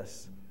of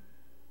this.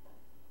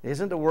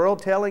 Isn't the world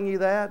telling you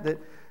that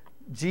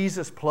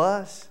Jesus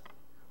plus?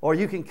 Or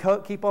you can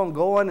keep on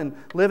going and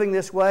living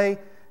this way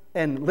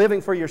and living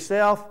for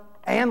yourself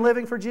and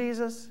living for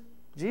Jesus?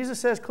 Jesus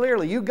says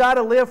clearly, you've got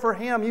to live for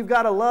Him. You've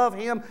got to love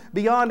Him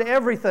beyond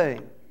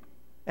everything.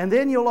 And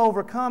then you'll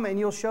overcome and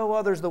you'll show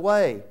others the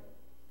way.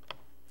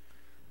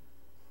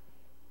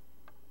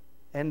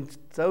 And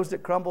those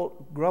that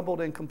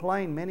grumbled and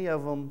complained, many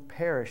of them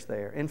perished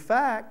there. In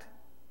fact,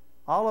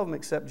 all of them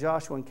except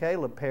Joshua and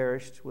Caleb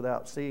perished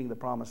without seeing the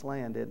promised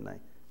land, didn't they?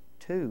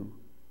 2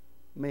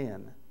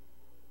 men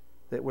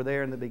that were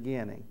there in the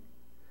beginning.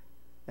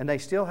 And they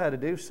still had to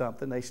do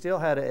something. They still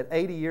had to, at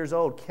 80 years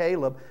old,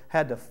 Caleb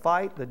had to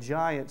fight the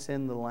giants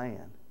in the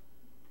land.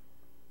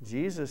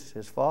 Jesus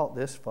has fought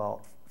this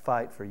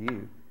fight for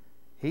you.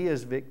 He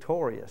is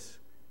victorious.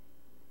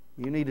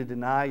 You need to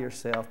deny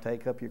yourself,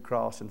 take up your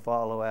cross, and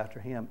follow after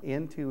Him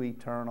into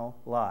eternal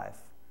life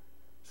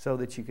so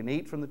that you can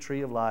eat from the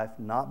tree of life,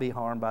 not be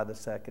harmed by the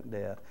second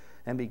death,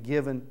 and be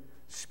given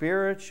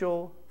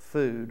spiritual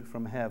food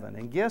from heaven.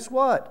 And guess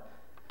what?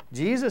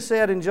 Jesus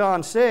said in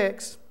John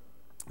 6,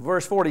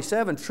 verse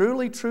 47,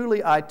 truly,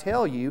 truly, I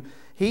tell you,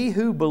 he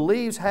who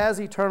believes has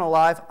eternal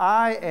life.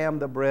 I am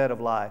the bread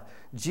of life.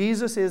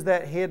 Jesus is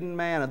that hidden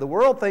manna. The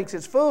world thinks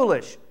it's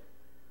foolish,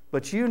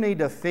 but you need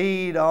to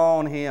feed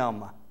on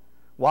Him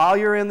while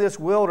you're in this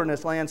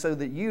wilderness land so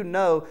that you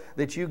know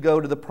that you go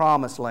to the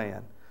promised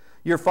land.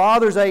 Your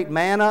fathers ate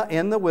manna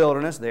in the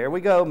wilderness. There we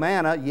go,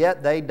 manna,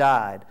 yet they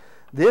died.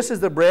 This is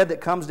the bread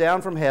that comes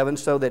down from heaven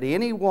so that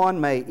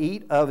anyone may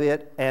eat of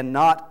it and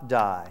not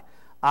die.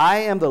 I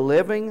am the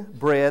living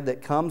bread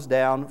that comes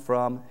down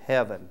from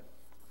heaven.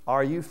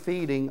 Are you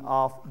feeding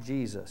off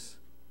Jesus?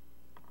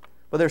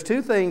 But there's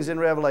 2 things in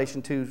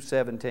Revelation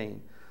 2:17.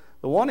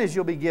 The one is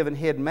you'll be given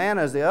hidden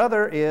manna. The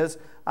other is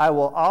I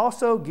will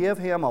also give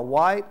him a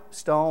white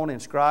stone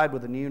inscribed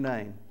with a new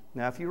name.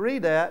 Now if you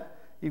read that,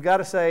 you've got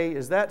to say,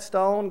 is that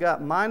stone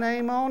got my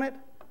name on it?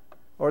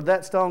 Or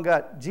that stone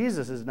got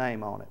Jesus'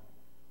 name on it?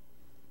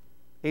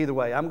 Either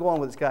way, I'm going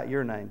with it's got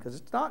your name because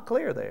it's not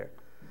clear there.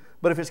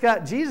 But if it's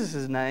got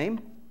Jesus' name,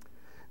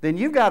 then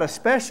you've got a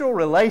special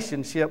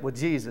relationship with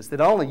Jesus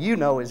that only you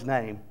know His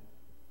name.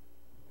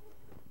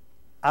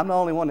 I'm the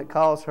only one that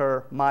calls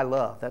her my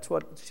love. That's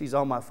what she's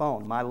on my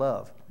phone, my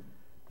love.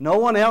 No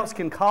one else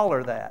can call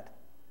her that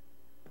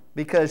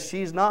because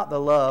she's not the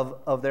love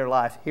of their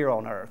life here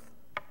on earth.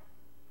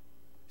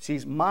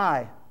 She's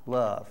my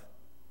love.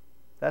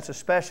 That's a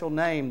special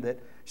name that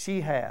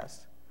she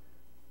has.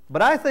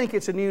 But I think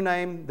it's a new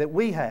name that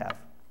we have.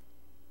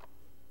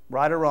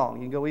 Right or wrong,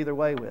 you can go either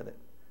way with it.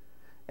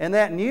 And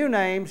that new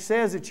name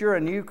says that you're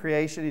a new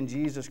creation in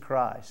Jesus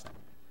Christ.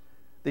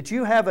 That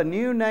you have a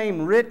new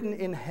name written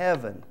in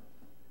heaven.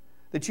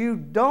 That you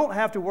don't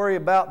have to worry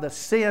about the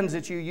sins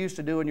that you used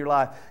to do in your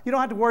life. You don't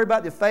have to worry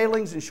about the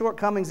failings and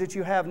shortcomings that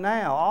you have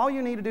now. All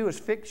you need to do is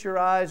fix your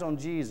eyes on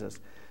Jesus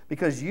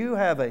because you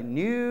have a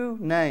new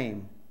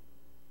name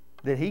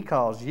that He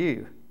calls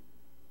you.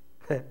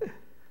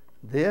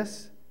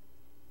 This,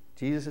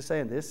 Jesus is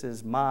saying, this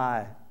is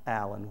my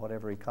Alan,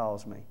 whatever He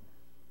calls me.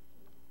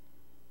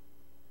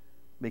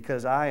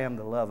 Because I am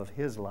the love of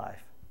His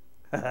life.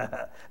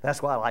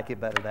 That's why I like it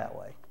better that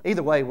way.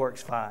 Either way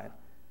works fine.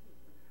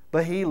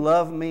 But He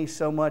loved me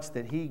so much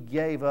that He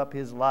gave up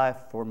His life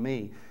for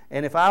me.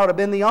 And if I would have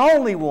been the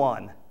only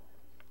one,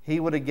 He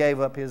would have gave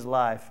up His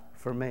life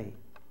for me.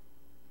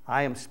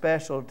 I am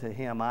special to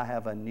Him. I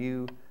have a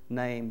new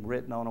name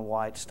written on a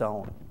white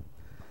stone.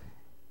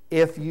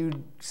 If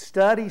you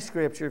study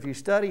Scripture, if you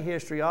study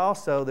history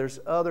also, there's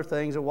other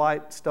things. A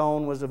white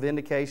stone was a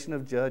vindication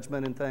of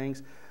judgment and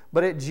things.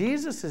 But at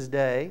Jesus'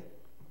 day,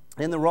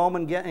 in the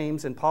Roman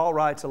games, and Paul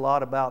writes a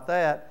lot about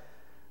that,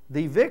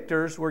 the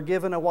victors were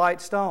given a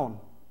white stone.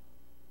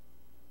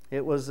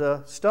 It was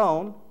a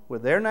stone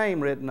with their name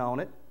written on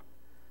it,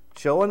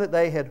 showing that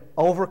they had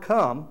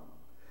overcome.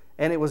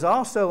 And it was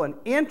also an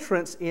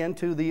entrance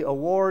into the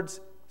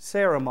awards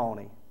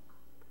ceremony.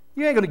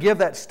 You ain't going to give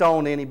that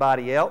stone to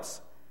anybody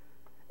else.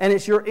 And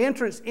it's your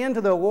entrance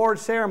into the award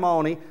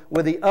ceremony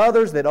with the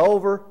others that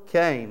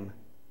overcame.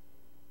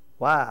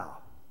 Wow.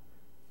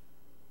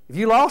 If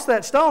you lost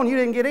that stone, you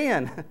didn't get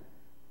in.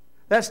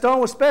 That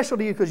stone was special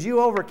to you because you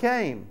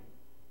overcame.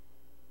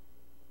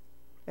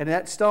 And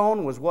that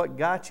stone was what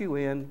got you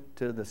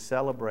into the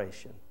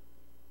celebration.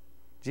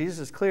 Jesus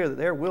is clear that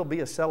there will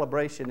be a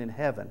celebration in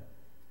heaven.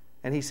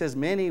 And He says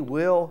many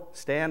will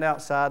stand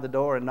outside the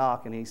door and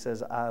knock. And He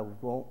says, I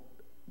won't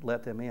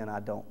let them in. I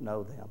don't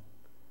know them.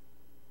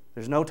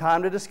 There's no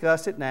time to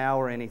discuss it now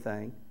or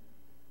anything.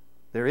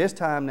 There is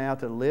time now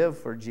to live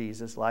for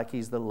Jesus like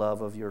He's the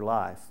love of your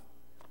life.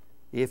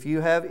 If you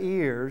have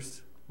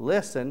ears,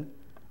 listen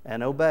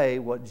and obey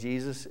what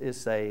Jesus is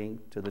saying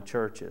to the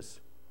churches.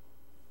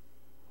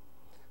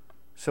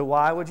 So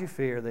why would you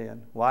fear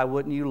then? Why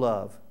wouldn't you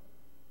love?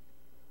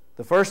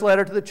 The first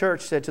letter to the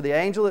church said, to the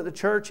angel at the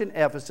church in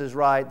Ephesus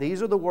write,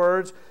 these are the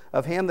words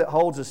of Him that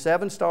holds the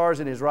 7 stars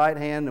in His right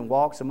hand and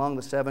walks among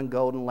the 7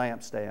 golden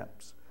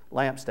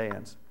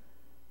lampstands.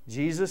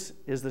 Jesus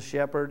is the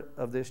shepherd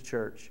of this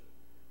church.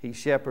 He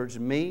shepherds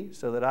me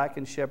so that I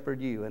can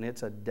shepherd you, and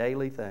it's a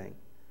daily thing.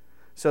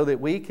 So that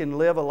we can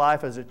live a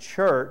life as a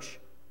church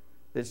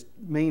that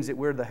means that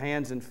we're the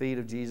hands and feet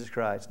of Jesus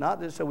Christ.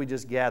 Not just so we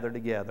just gather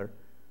together,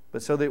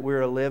 but so that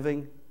we're a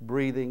living,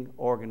 breathing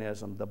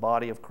organism, the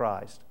body of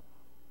Christ.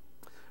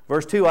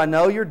 Verse 2, I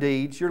know your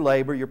deeds, your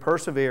labor, your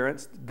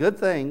perseverance, good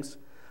things.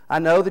 I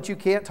know that you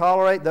can't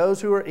tolerate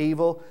those who are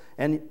evil,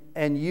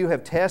 and you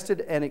have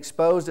tested and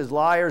exposed as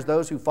liars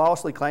those who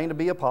falsely claim to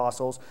be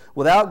apostles.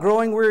 Without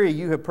growing weary,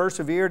 you have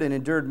persevered and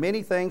endured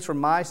many things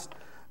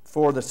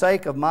for the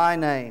sake of my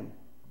name.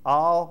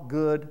 All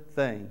good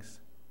things.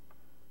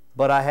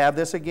 But I have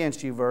this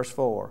against you, verse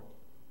 4.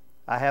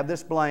 I have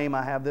this blame,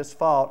 I have this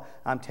fault.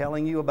 I'm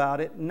telling you about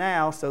it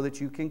now so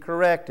that you can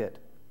correct it.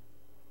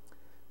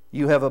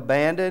 You have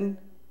abandoned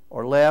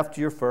or left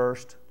your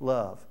first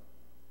love.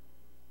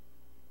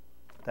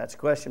 That's a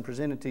question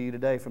presented to you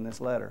today from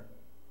this letter.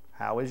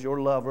 How is your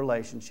love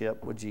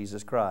relationship with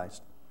Jesus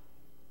Christ?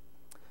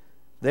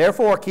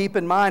 Therefore, keep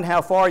in mind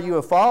how far you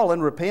have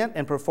fallen, repent,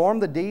 and perform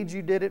the deeds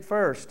you did at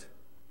first.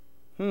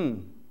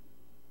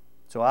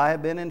 So I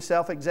have been in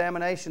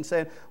self-examination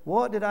saying,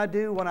 what did I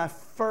do when I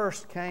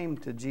first came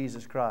to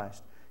Jesus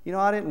Christ? You know,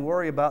 I didn't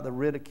worry about the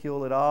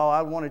ridicule at all.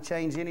 I want to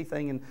change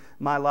anything in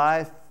my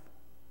life.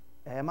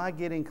 Am I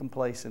getting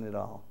complacent at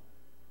all?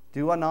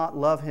 Do I not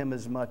love Him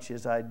as much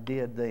as I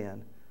did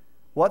then?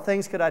 What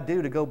things could I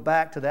do to go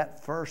back to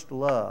that first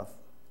love?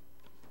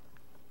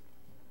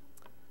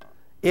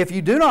 If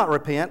you do not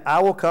repent,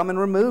 I will come and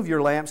remove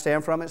your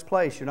lampstand from its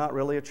place. You're not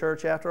really a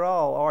church after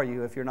all, are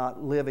you, if you're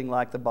not living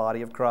like the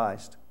body of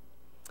Christ?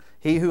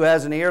 He who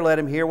has an ear, let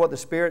him hear what the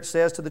Spirit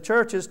says to the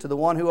churches. To the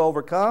one who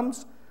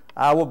overcomes,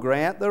 I will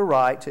grant the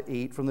right to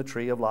eat from the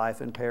tree of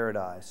life in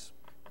paradise.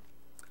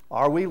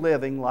 Are we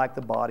living like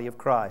the body of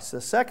Christ?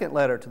 The second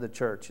letter to the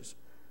churches.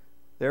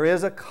 There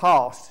is a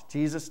cost.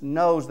 Jesus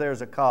knows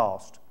there's a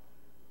cost.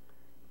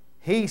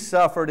 He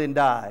suffered and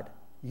died.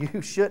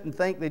 You shouldn't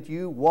think that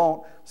you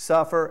won't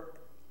suffer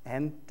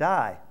and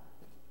die.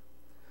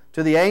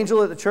 To the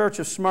angel at the church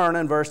of Smyrna,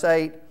 in verse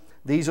 8,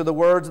 these are the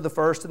words of the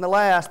first and the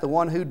last, the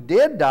one who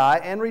did die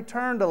and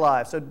returned to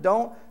life. So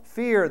don't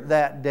fear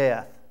that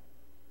death.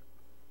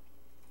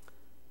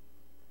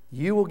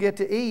 You will get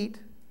to eat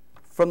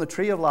from the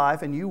tree of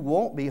life, and you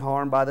won't be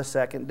harmed by the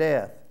second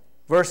death.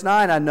 Verse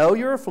 9, I know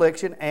your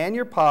affliction and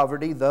your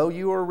poverty, though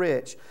you are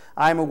rich.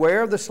 I am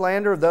aware of the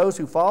slander of those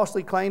who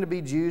falsely claim to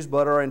be Jews,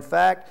 but are in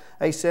fact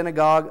a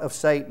synagogue of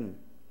Satan.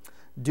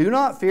 Do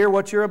not fear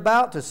what you're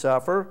about to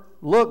suffer.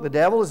 Look, the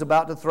devil is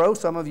about to throw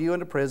some of you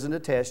into prison to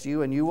test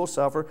you, and you will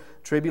suffer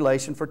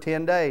tribulation for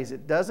 10 days.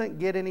 It doesn't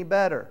get any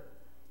better.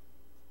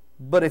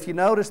 But if you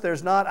notice,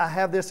 there's not, I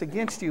have this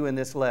against you in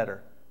this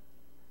letter.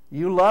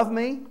 You love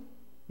me.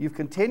 You've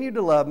continued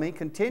to love me,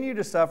 continue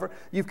to suffer.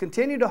 You've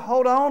continued to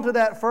hold on to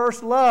that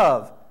first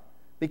love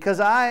because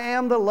I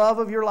am the love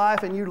of your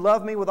life, and you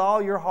love me with all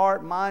your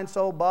heart, mind,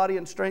 soul, body,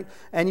 and strength,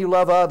 and you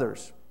love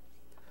others.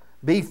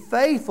 Be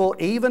faithful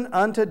even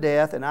unto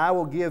death, and I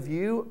will give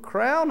you a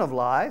crown of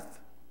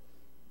life.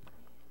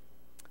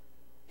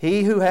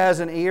 He who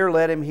has an ear,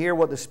 let him hear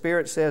what the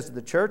Spirit says to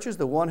the churches.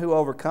 The one who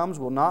overcomes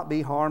will not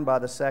be harmed by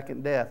the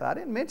second death. I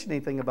didn't mention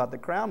anything about the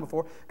crown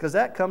before, because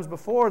that comes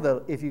before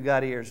the if you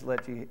got ears,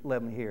 let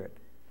me hear it.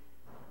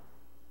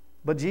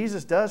 But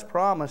Jesus does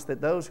promise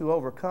that those who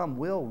overcome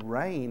will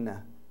reign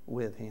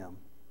with Him.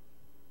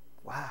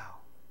 Wow.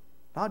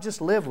 Not just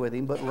live with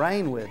Him, but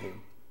reign with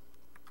Him.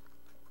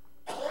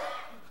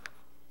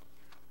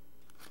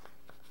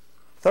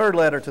 Third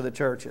letter to the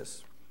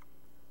churches.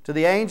 To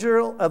the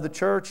angel of the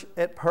church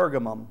at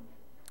Pergamum,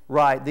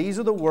 write, these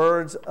are the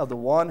words of the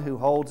one who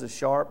holds a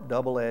sharp,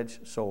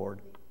 double-edged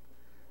sword.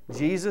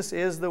 Jesus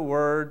is the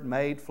Word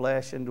made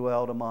flesh and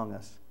dwelled among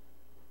us.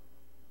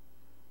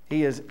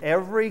 He is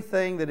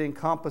everything that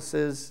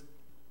encompasses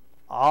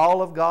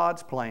all of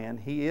God's plan.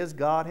 He is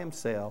God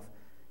Himself.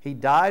 He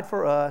died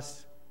for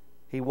us.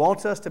 He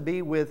wants us to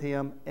be with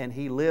Him, and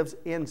He lives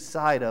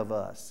inside of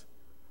us.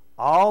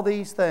 All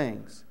these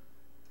things.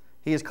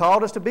 He has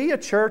called us to be a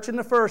church in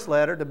the first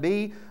letter, to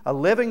be a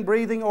living,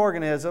 breathing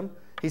organism.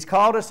 He's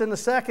called us in the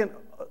second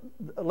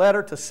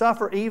letter to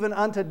suffer even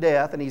unto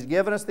death, and He's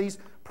given us these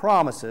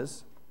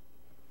promises.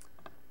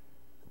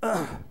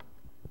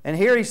 And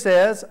here He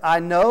says, I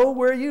know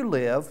where you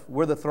live,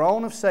 where the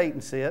throne of Satan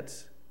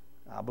sits.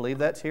 I believe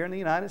that's here in the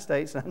United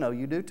States, and I know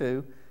you do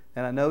too.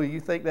 And I know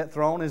you think that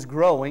throne is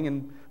growing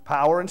in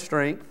power and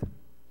strength.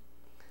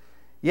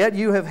 Yet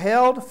you have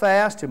held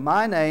fast to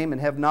my name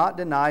and have not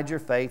denied your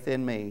faith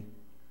in me.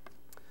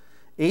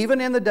 Even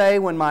in the day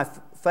when my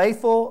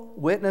faithful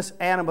witness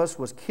Anubis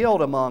was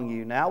killed among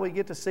you. Now we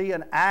get to see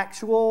an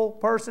actual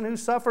person who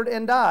suffered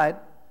and died.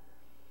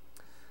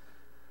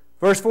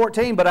 Verse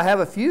 14, but I have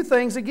a few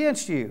things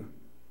against you,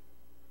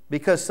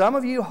 because some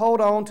of you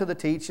hold on to the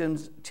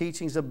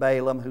teachings of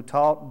Balaam, who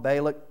taught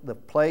Balak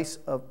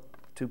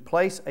to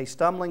place a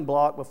stumbling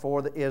block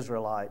before the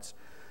Israelites,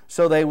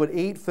 so they would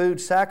eat food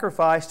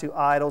sacrificed to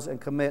idols and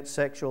commit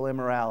sexual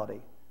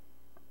immorality.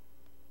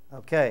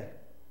 Okay.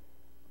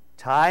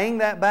 Tying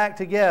that back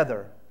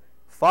together,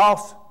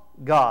 false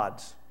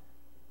gods.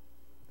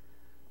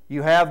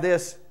 You have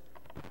this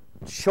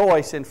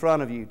choice in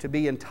front of you to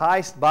be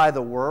enticed by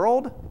the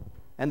world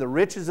and the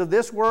riches of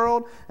this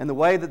world and the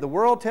way that the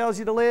world tells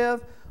you to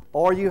live,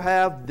 or you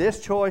have this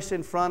choice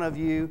in front of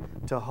you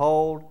to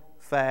hold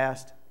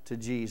fast to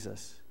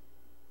Jesus.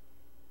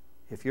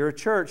 If you're a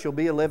church, you'll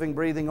be a living,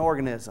 breathing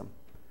organism.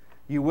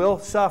 You will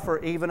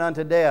suffer even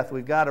unto death.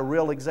 We've got a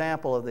real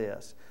example of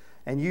this.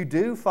 And you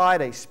do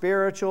fight a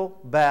spiritual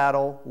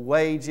battle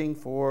waging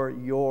for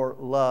your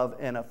love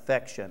and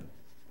affection.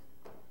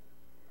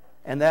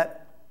 And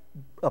that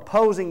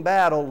opposing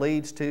battle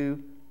leads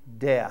to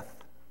death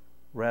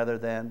rather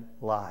than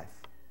life.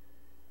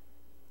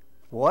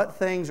 What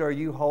things are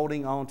you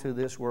holding on to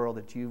this world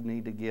that you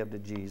need to give to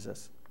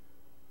Jesus?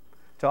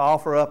 To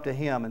offer up to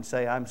Him and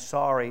say, I'm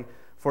sorry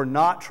for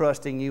not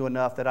trusting you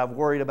enough, that I've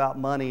worried about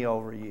money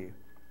over you,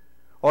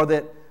 or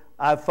that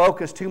I've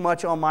focused too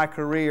much on my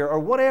career, or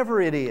whatever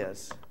it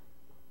is.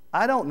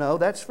 I don't know.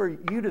 That's for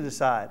you to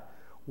decide.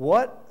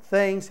 What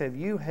things have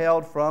you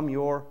held from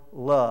your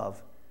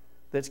love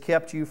that's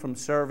kept you from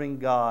serving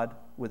God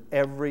with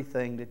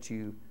everything that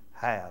you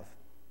have?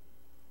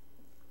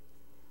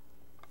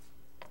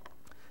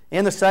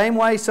 In the same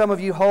way, some of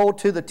you hold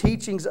to the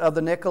teachings of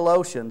the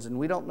Nicolaitans, and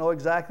we don't know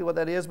exactly what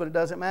that is, but it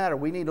doesn't matter.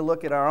 We need to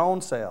look at our own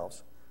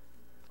selves.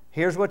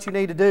 Here's what you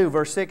need to do,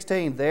 verse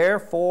 16,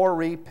 therefore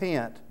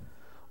repent,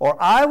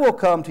 or I will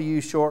come to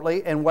you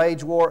shortly and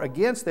wage war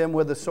against them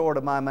with the sword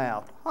of my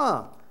mouth.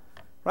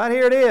 Right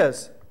here it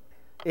is.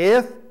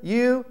 If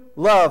you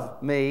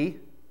love me,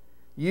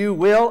 you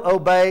will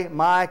obey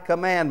my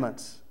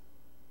commandments.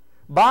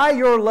 By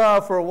your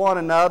love for one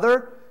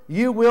another,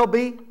 you will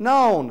be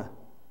known.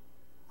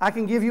 I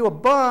can give you a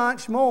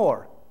bunch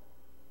more.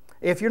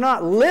 If you're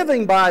not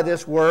living by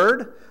this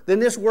word, then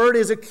this word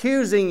is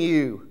accusing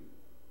you.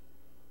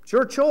 It's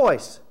your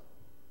choice.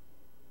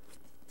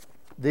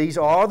 These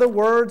are the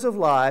words of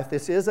life.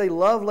 This is a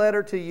love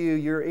letter to you.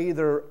 You're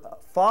either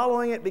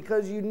following it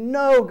because you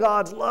know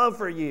God's love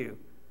for you,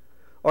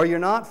 or you're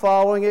not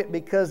following it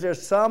because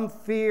there's some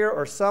fear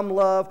or some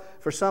love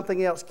for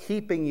something else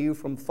keeping you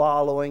from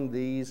following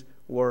these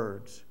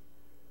words.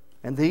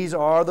 And these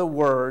are the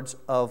words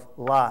of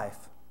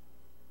life.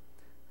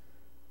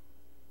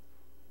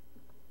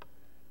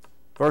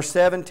 Verse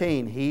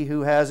 17, he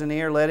who has an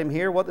ear, let him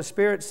hear what the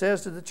Spirit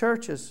says to the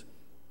churches.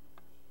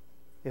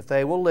 If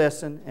they will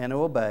listen and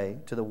obey,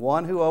 to the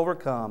one who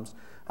overcomes,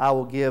 I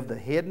will give the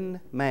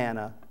hidden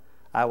manna.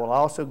 I will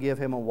also give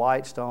him a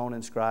white stone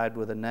inscribed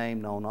with a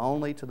name known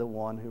only to the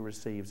one who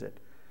receives it.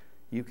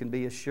 You can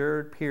be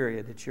assured,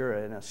 period, that you're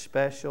in a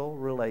special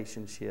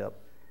relationship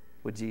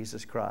with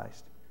Jesus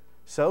Christ.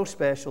 So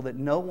special that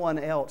no one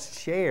else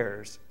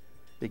shares,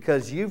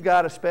 because you've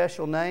got a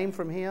special name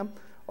from Him,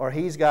 or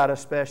He's got a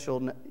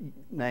special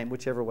name,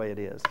 whichever way it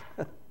is.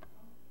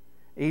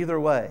 Either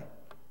way.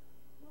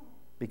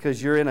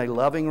 Because you're in a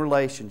loving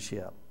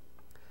relationship.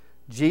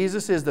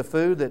 Jesus is the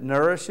food that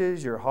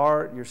nourishes your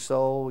heart, your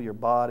soul, your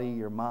body,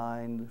 your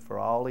mind for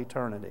all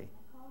eternity.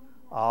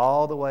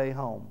 All the way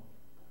home.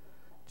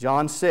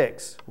 John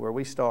 6, where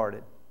we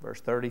started, verse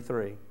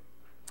 33.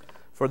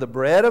 For the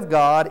bread of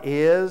God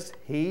is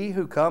He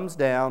who comes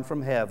down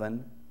from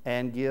heaven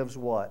and gives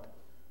what?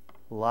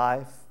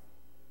 Life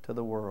to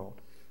the world.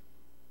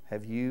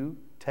 Have you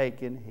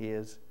taken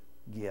His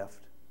gift?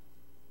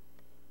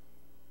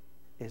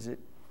 Is it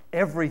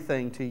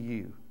everything to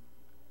you?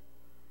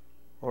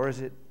 Or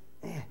is it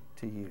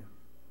to you?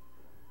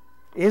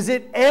 Is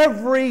it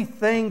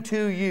everything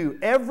to you?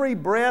 Every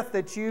breath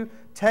that you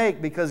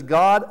take because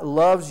God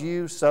loves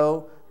you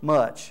so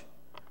much.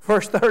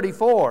 Verse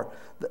 34,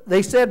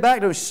 they said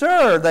back to him,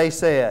 Sir, they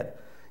said,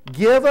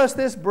 give us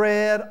this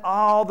bread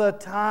all the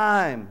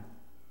time.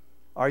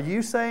 Are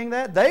you saying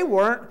that? They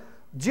weren't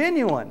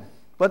genuine,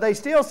 but they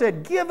still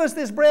said, give us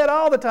this bread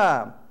all the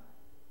time.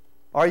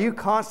 Are you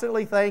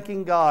constantly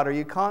thanking God? Are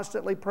you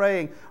constantly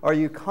praying? Are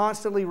you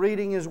constantly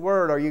reading His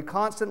Word? Are you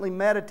constantly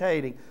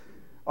meditating?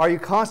 Are you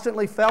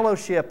constantly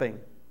fellowshipping,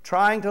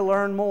 trying to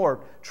learn more,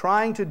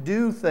 trying to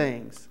do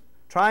things,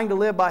 trying to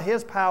live by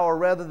His power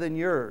rather than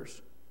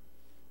yours?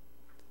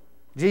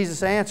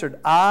 Jesus answered,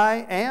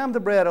 I am the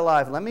bread of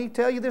life. Let me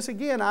tell you this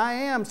again. I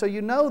am, so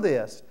you know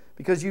this,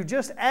 because you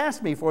just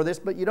asked me for this,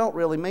 but you don't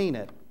really mean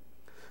it.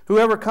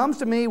 Whoever comes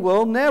to me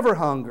will never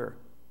hunger.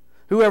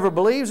 Whoever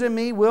believes in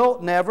me will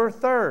never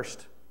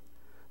thirst.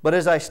 But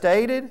as I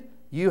stated,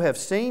 you have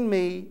seen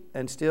me,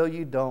 and still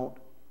you don't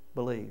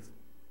believe.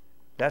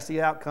 That's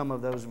the outcome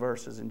of those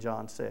verses in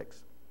John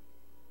 6.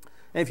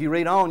 And if you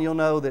read on, you'll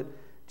know that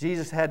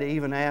Jesus had to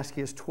even ask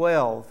His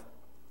 12,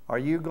 are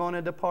you going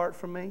to depart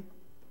from me?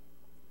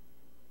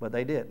 But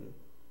they didn't.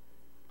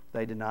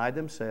 They denied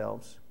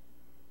themselves.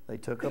 They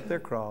took up their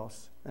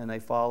cross, and they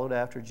followed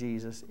after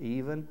Jesus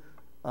even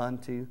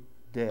unto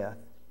death,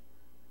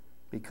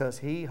 because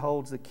He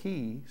holds the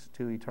keys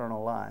to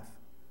eternal life.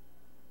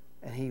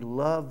 And He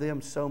loved them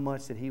so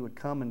much that He would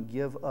come and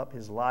give up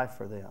His life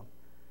for them.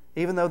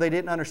 Even though they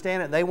didn't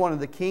understand it, they wanted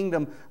the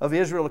kingdom of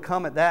Israel to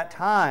come at that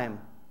time.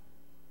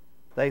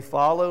 They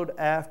followed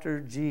after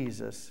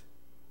Jesus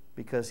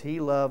because He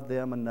loved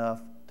them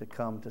enough to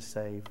come to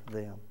save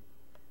them.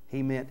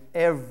 He meant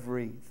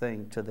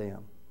everything to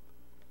them.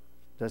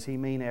 Does He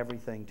mean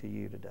everything to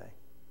you today?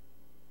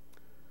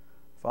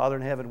 Father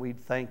in heaven, we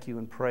thank You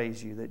and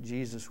praise You that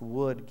Jesus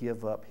would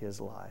give up His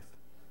life.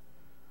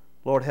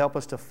 Lord, help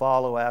us to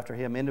follow after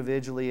Him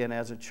individually and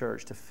as a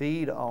church, to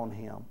feed on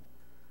Him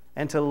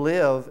and to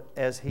live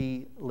as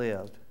He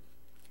lived,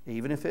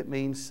 even if it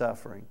means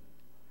suffering,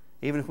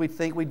 even if we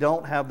think we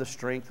don't have the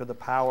strength or the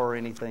power or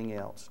anything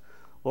else.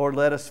 Lord,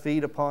 let us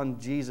feed upon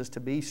Jesus to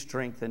be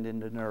strengthened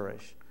and to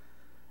nourish,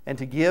 and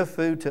to give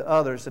food to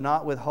others, to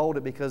not withhold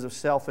it because of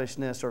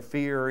selfishness or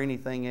fear or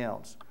anything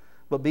else,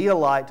 but be a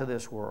light to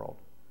this world.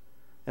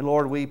 And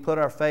Lord, we put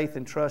our faith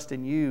and trust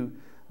in You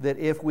that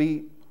if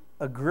we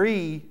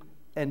agree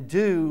and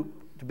do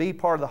to be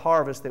part of the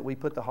harvest, that we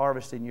put the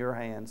harvest in Your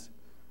hands,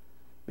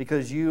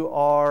 because You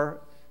are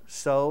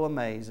so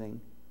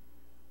amazing.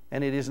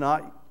 And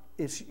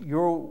it's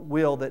Your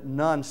will that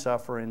none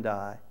suffer and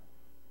die.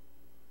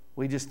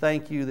 We just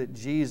thank You that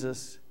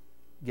Jesus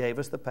gave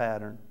us the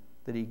pattern,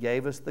 that He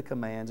gave us the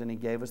commands, and He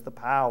gave us the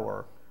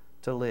power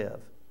to live.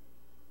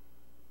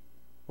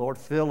 Lord,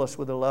 fill us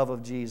with the love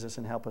of Jesus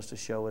and help us to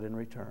show it in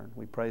return.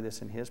 We pray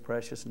this in His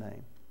precious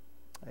name.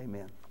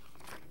 Amen.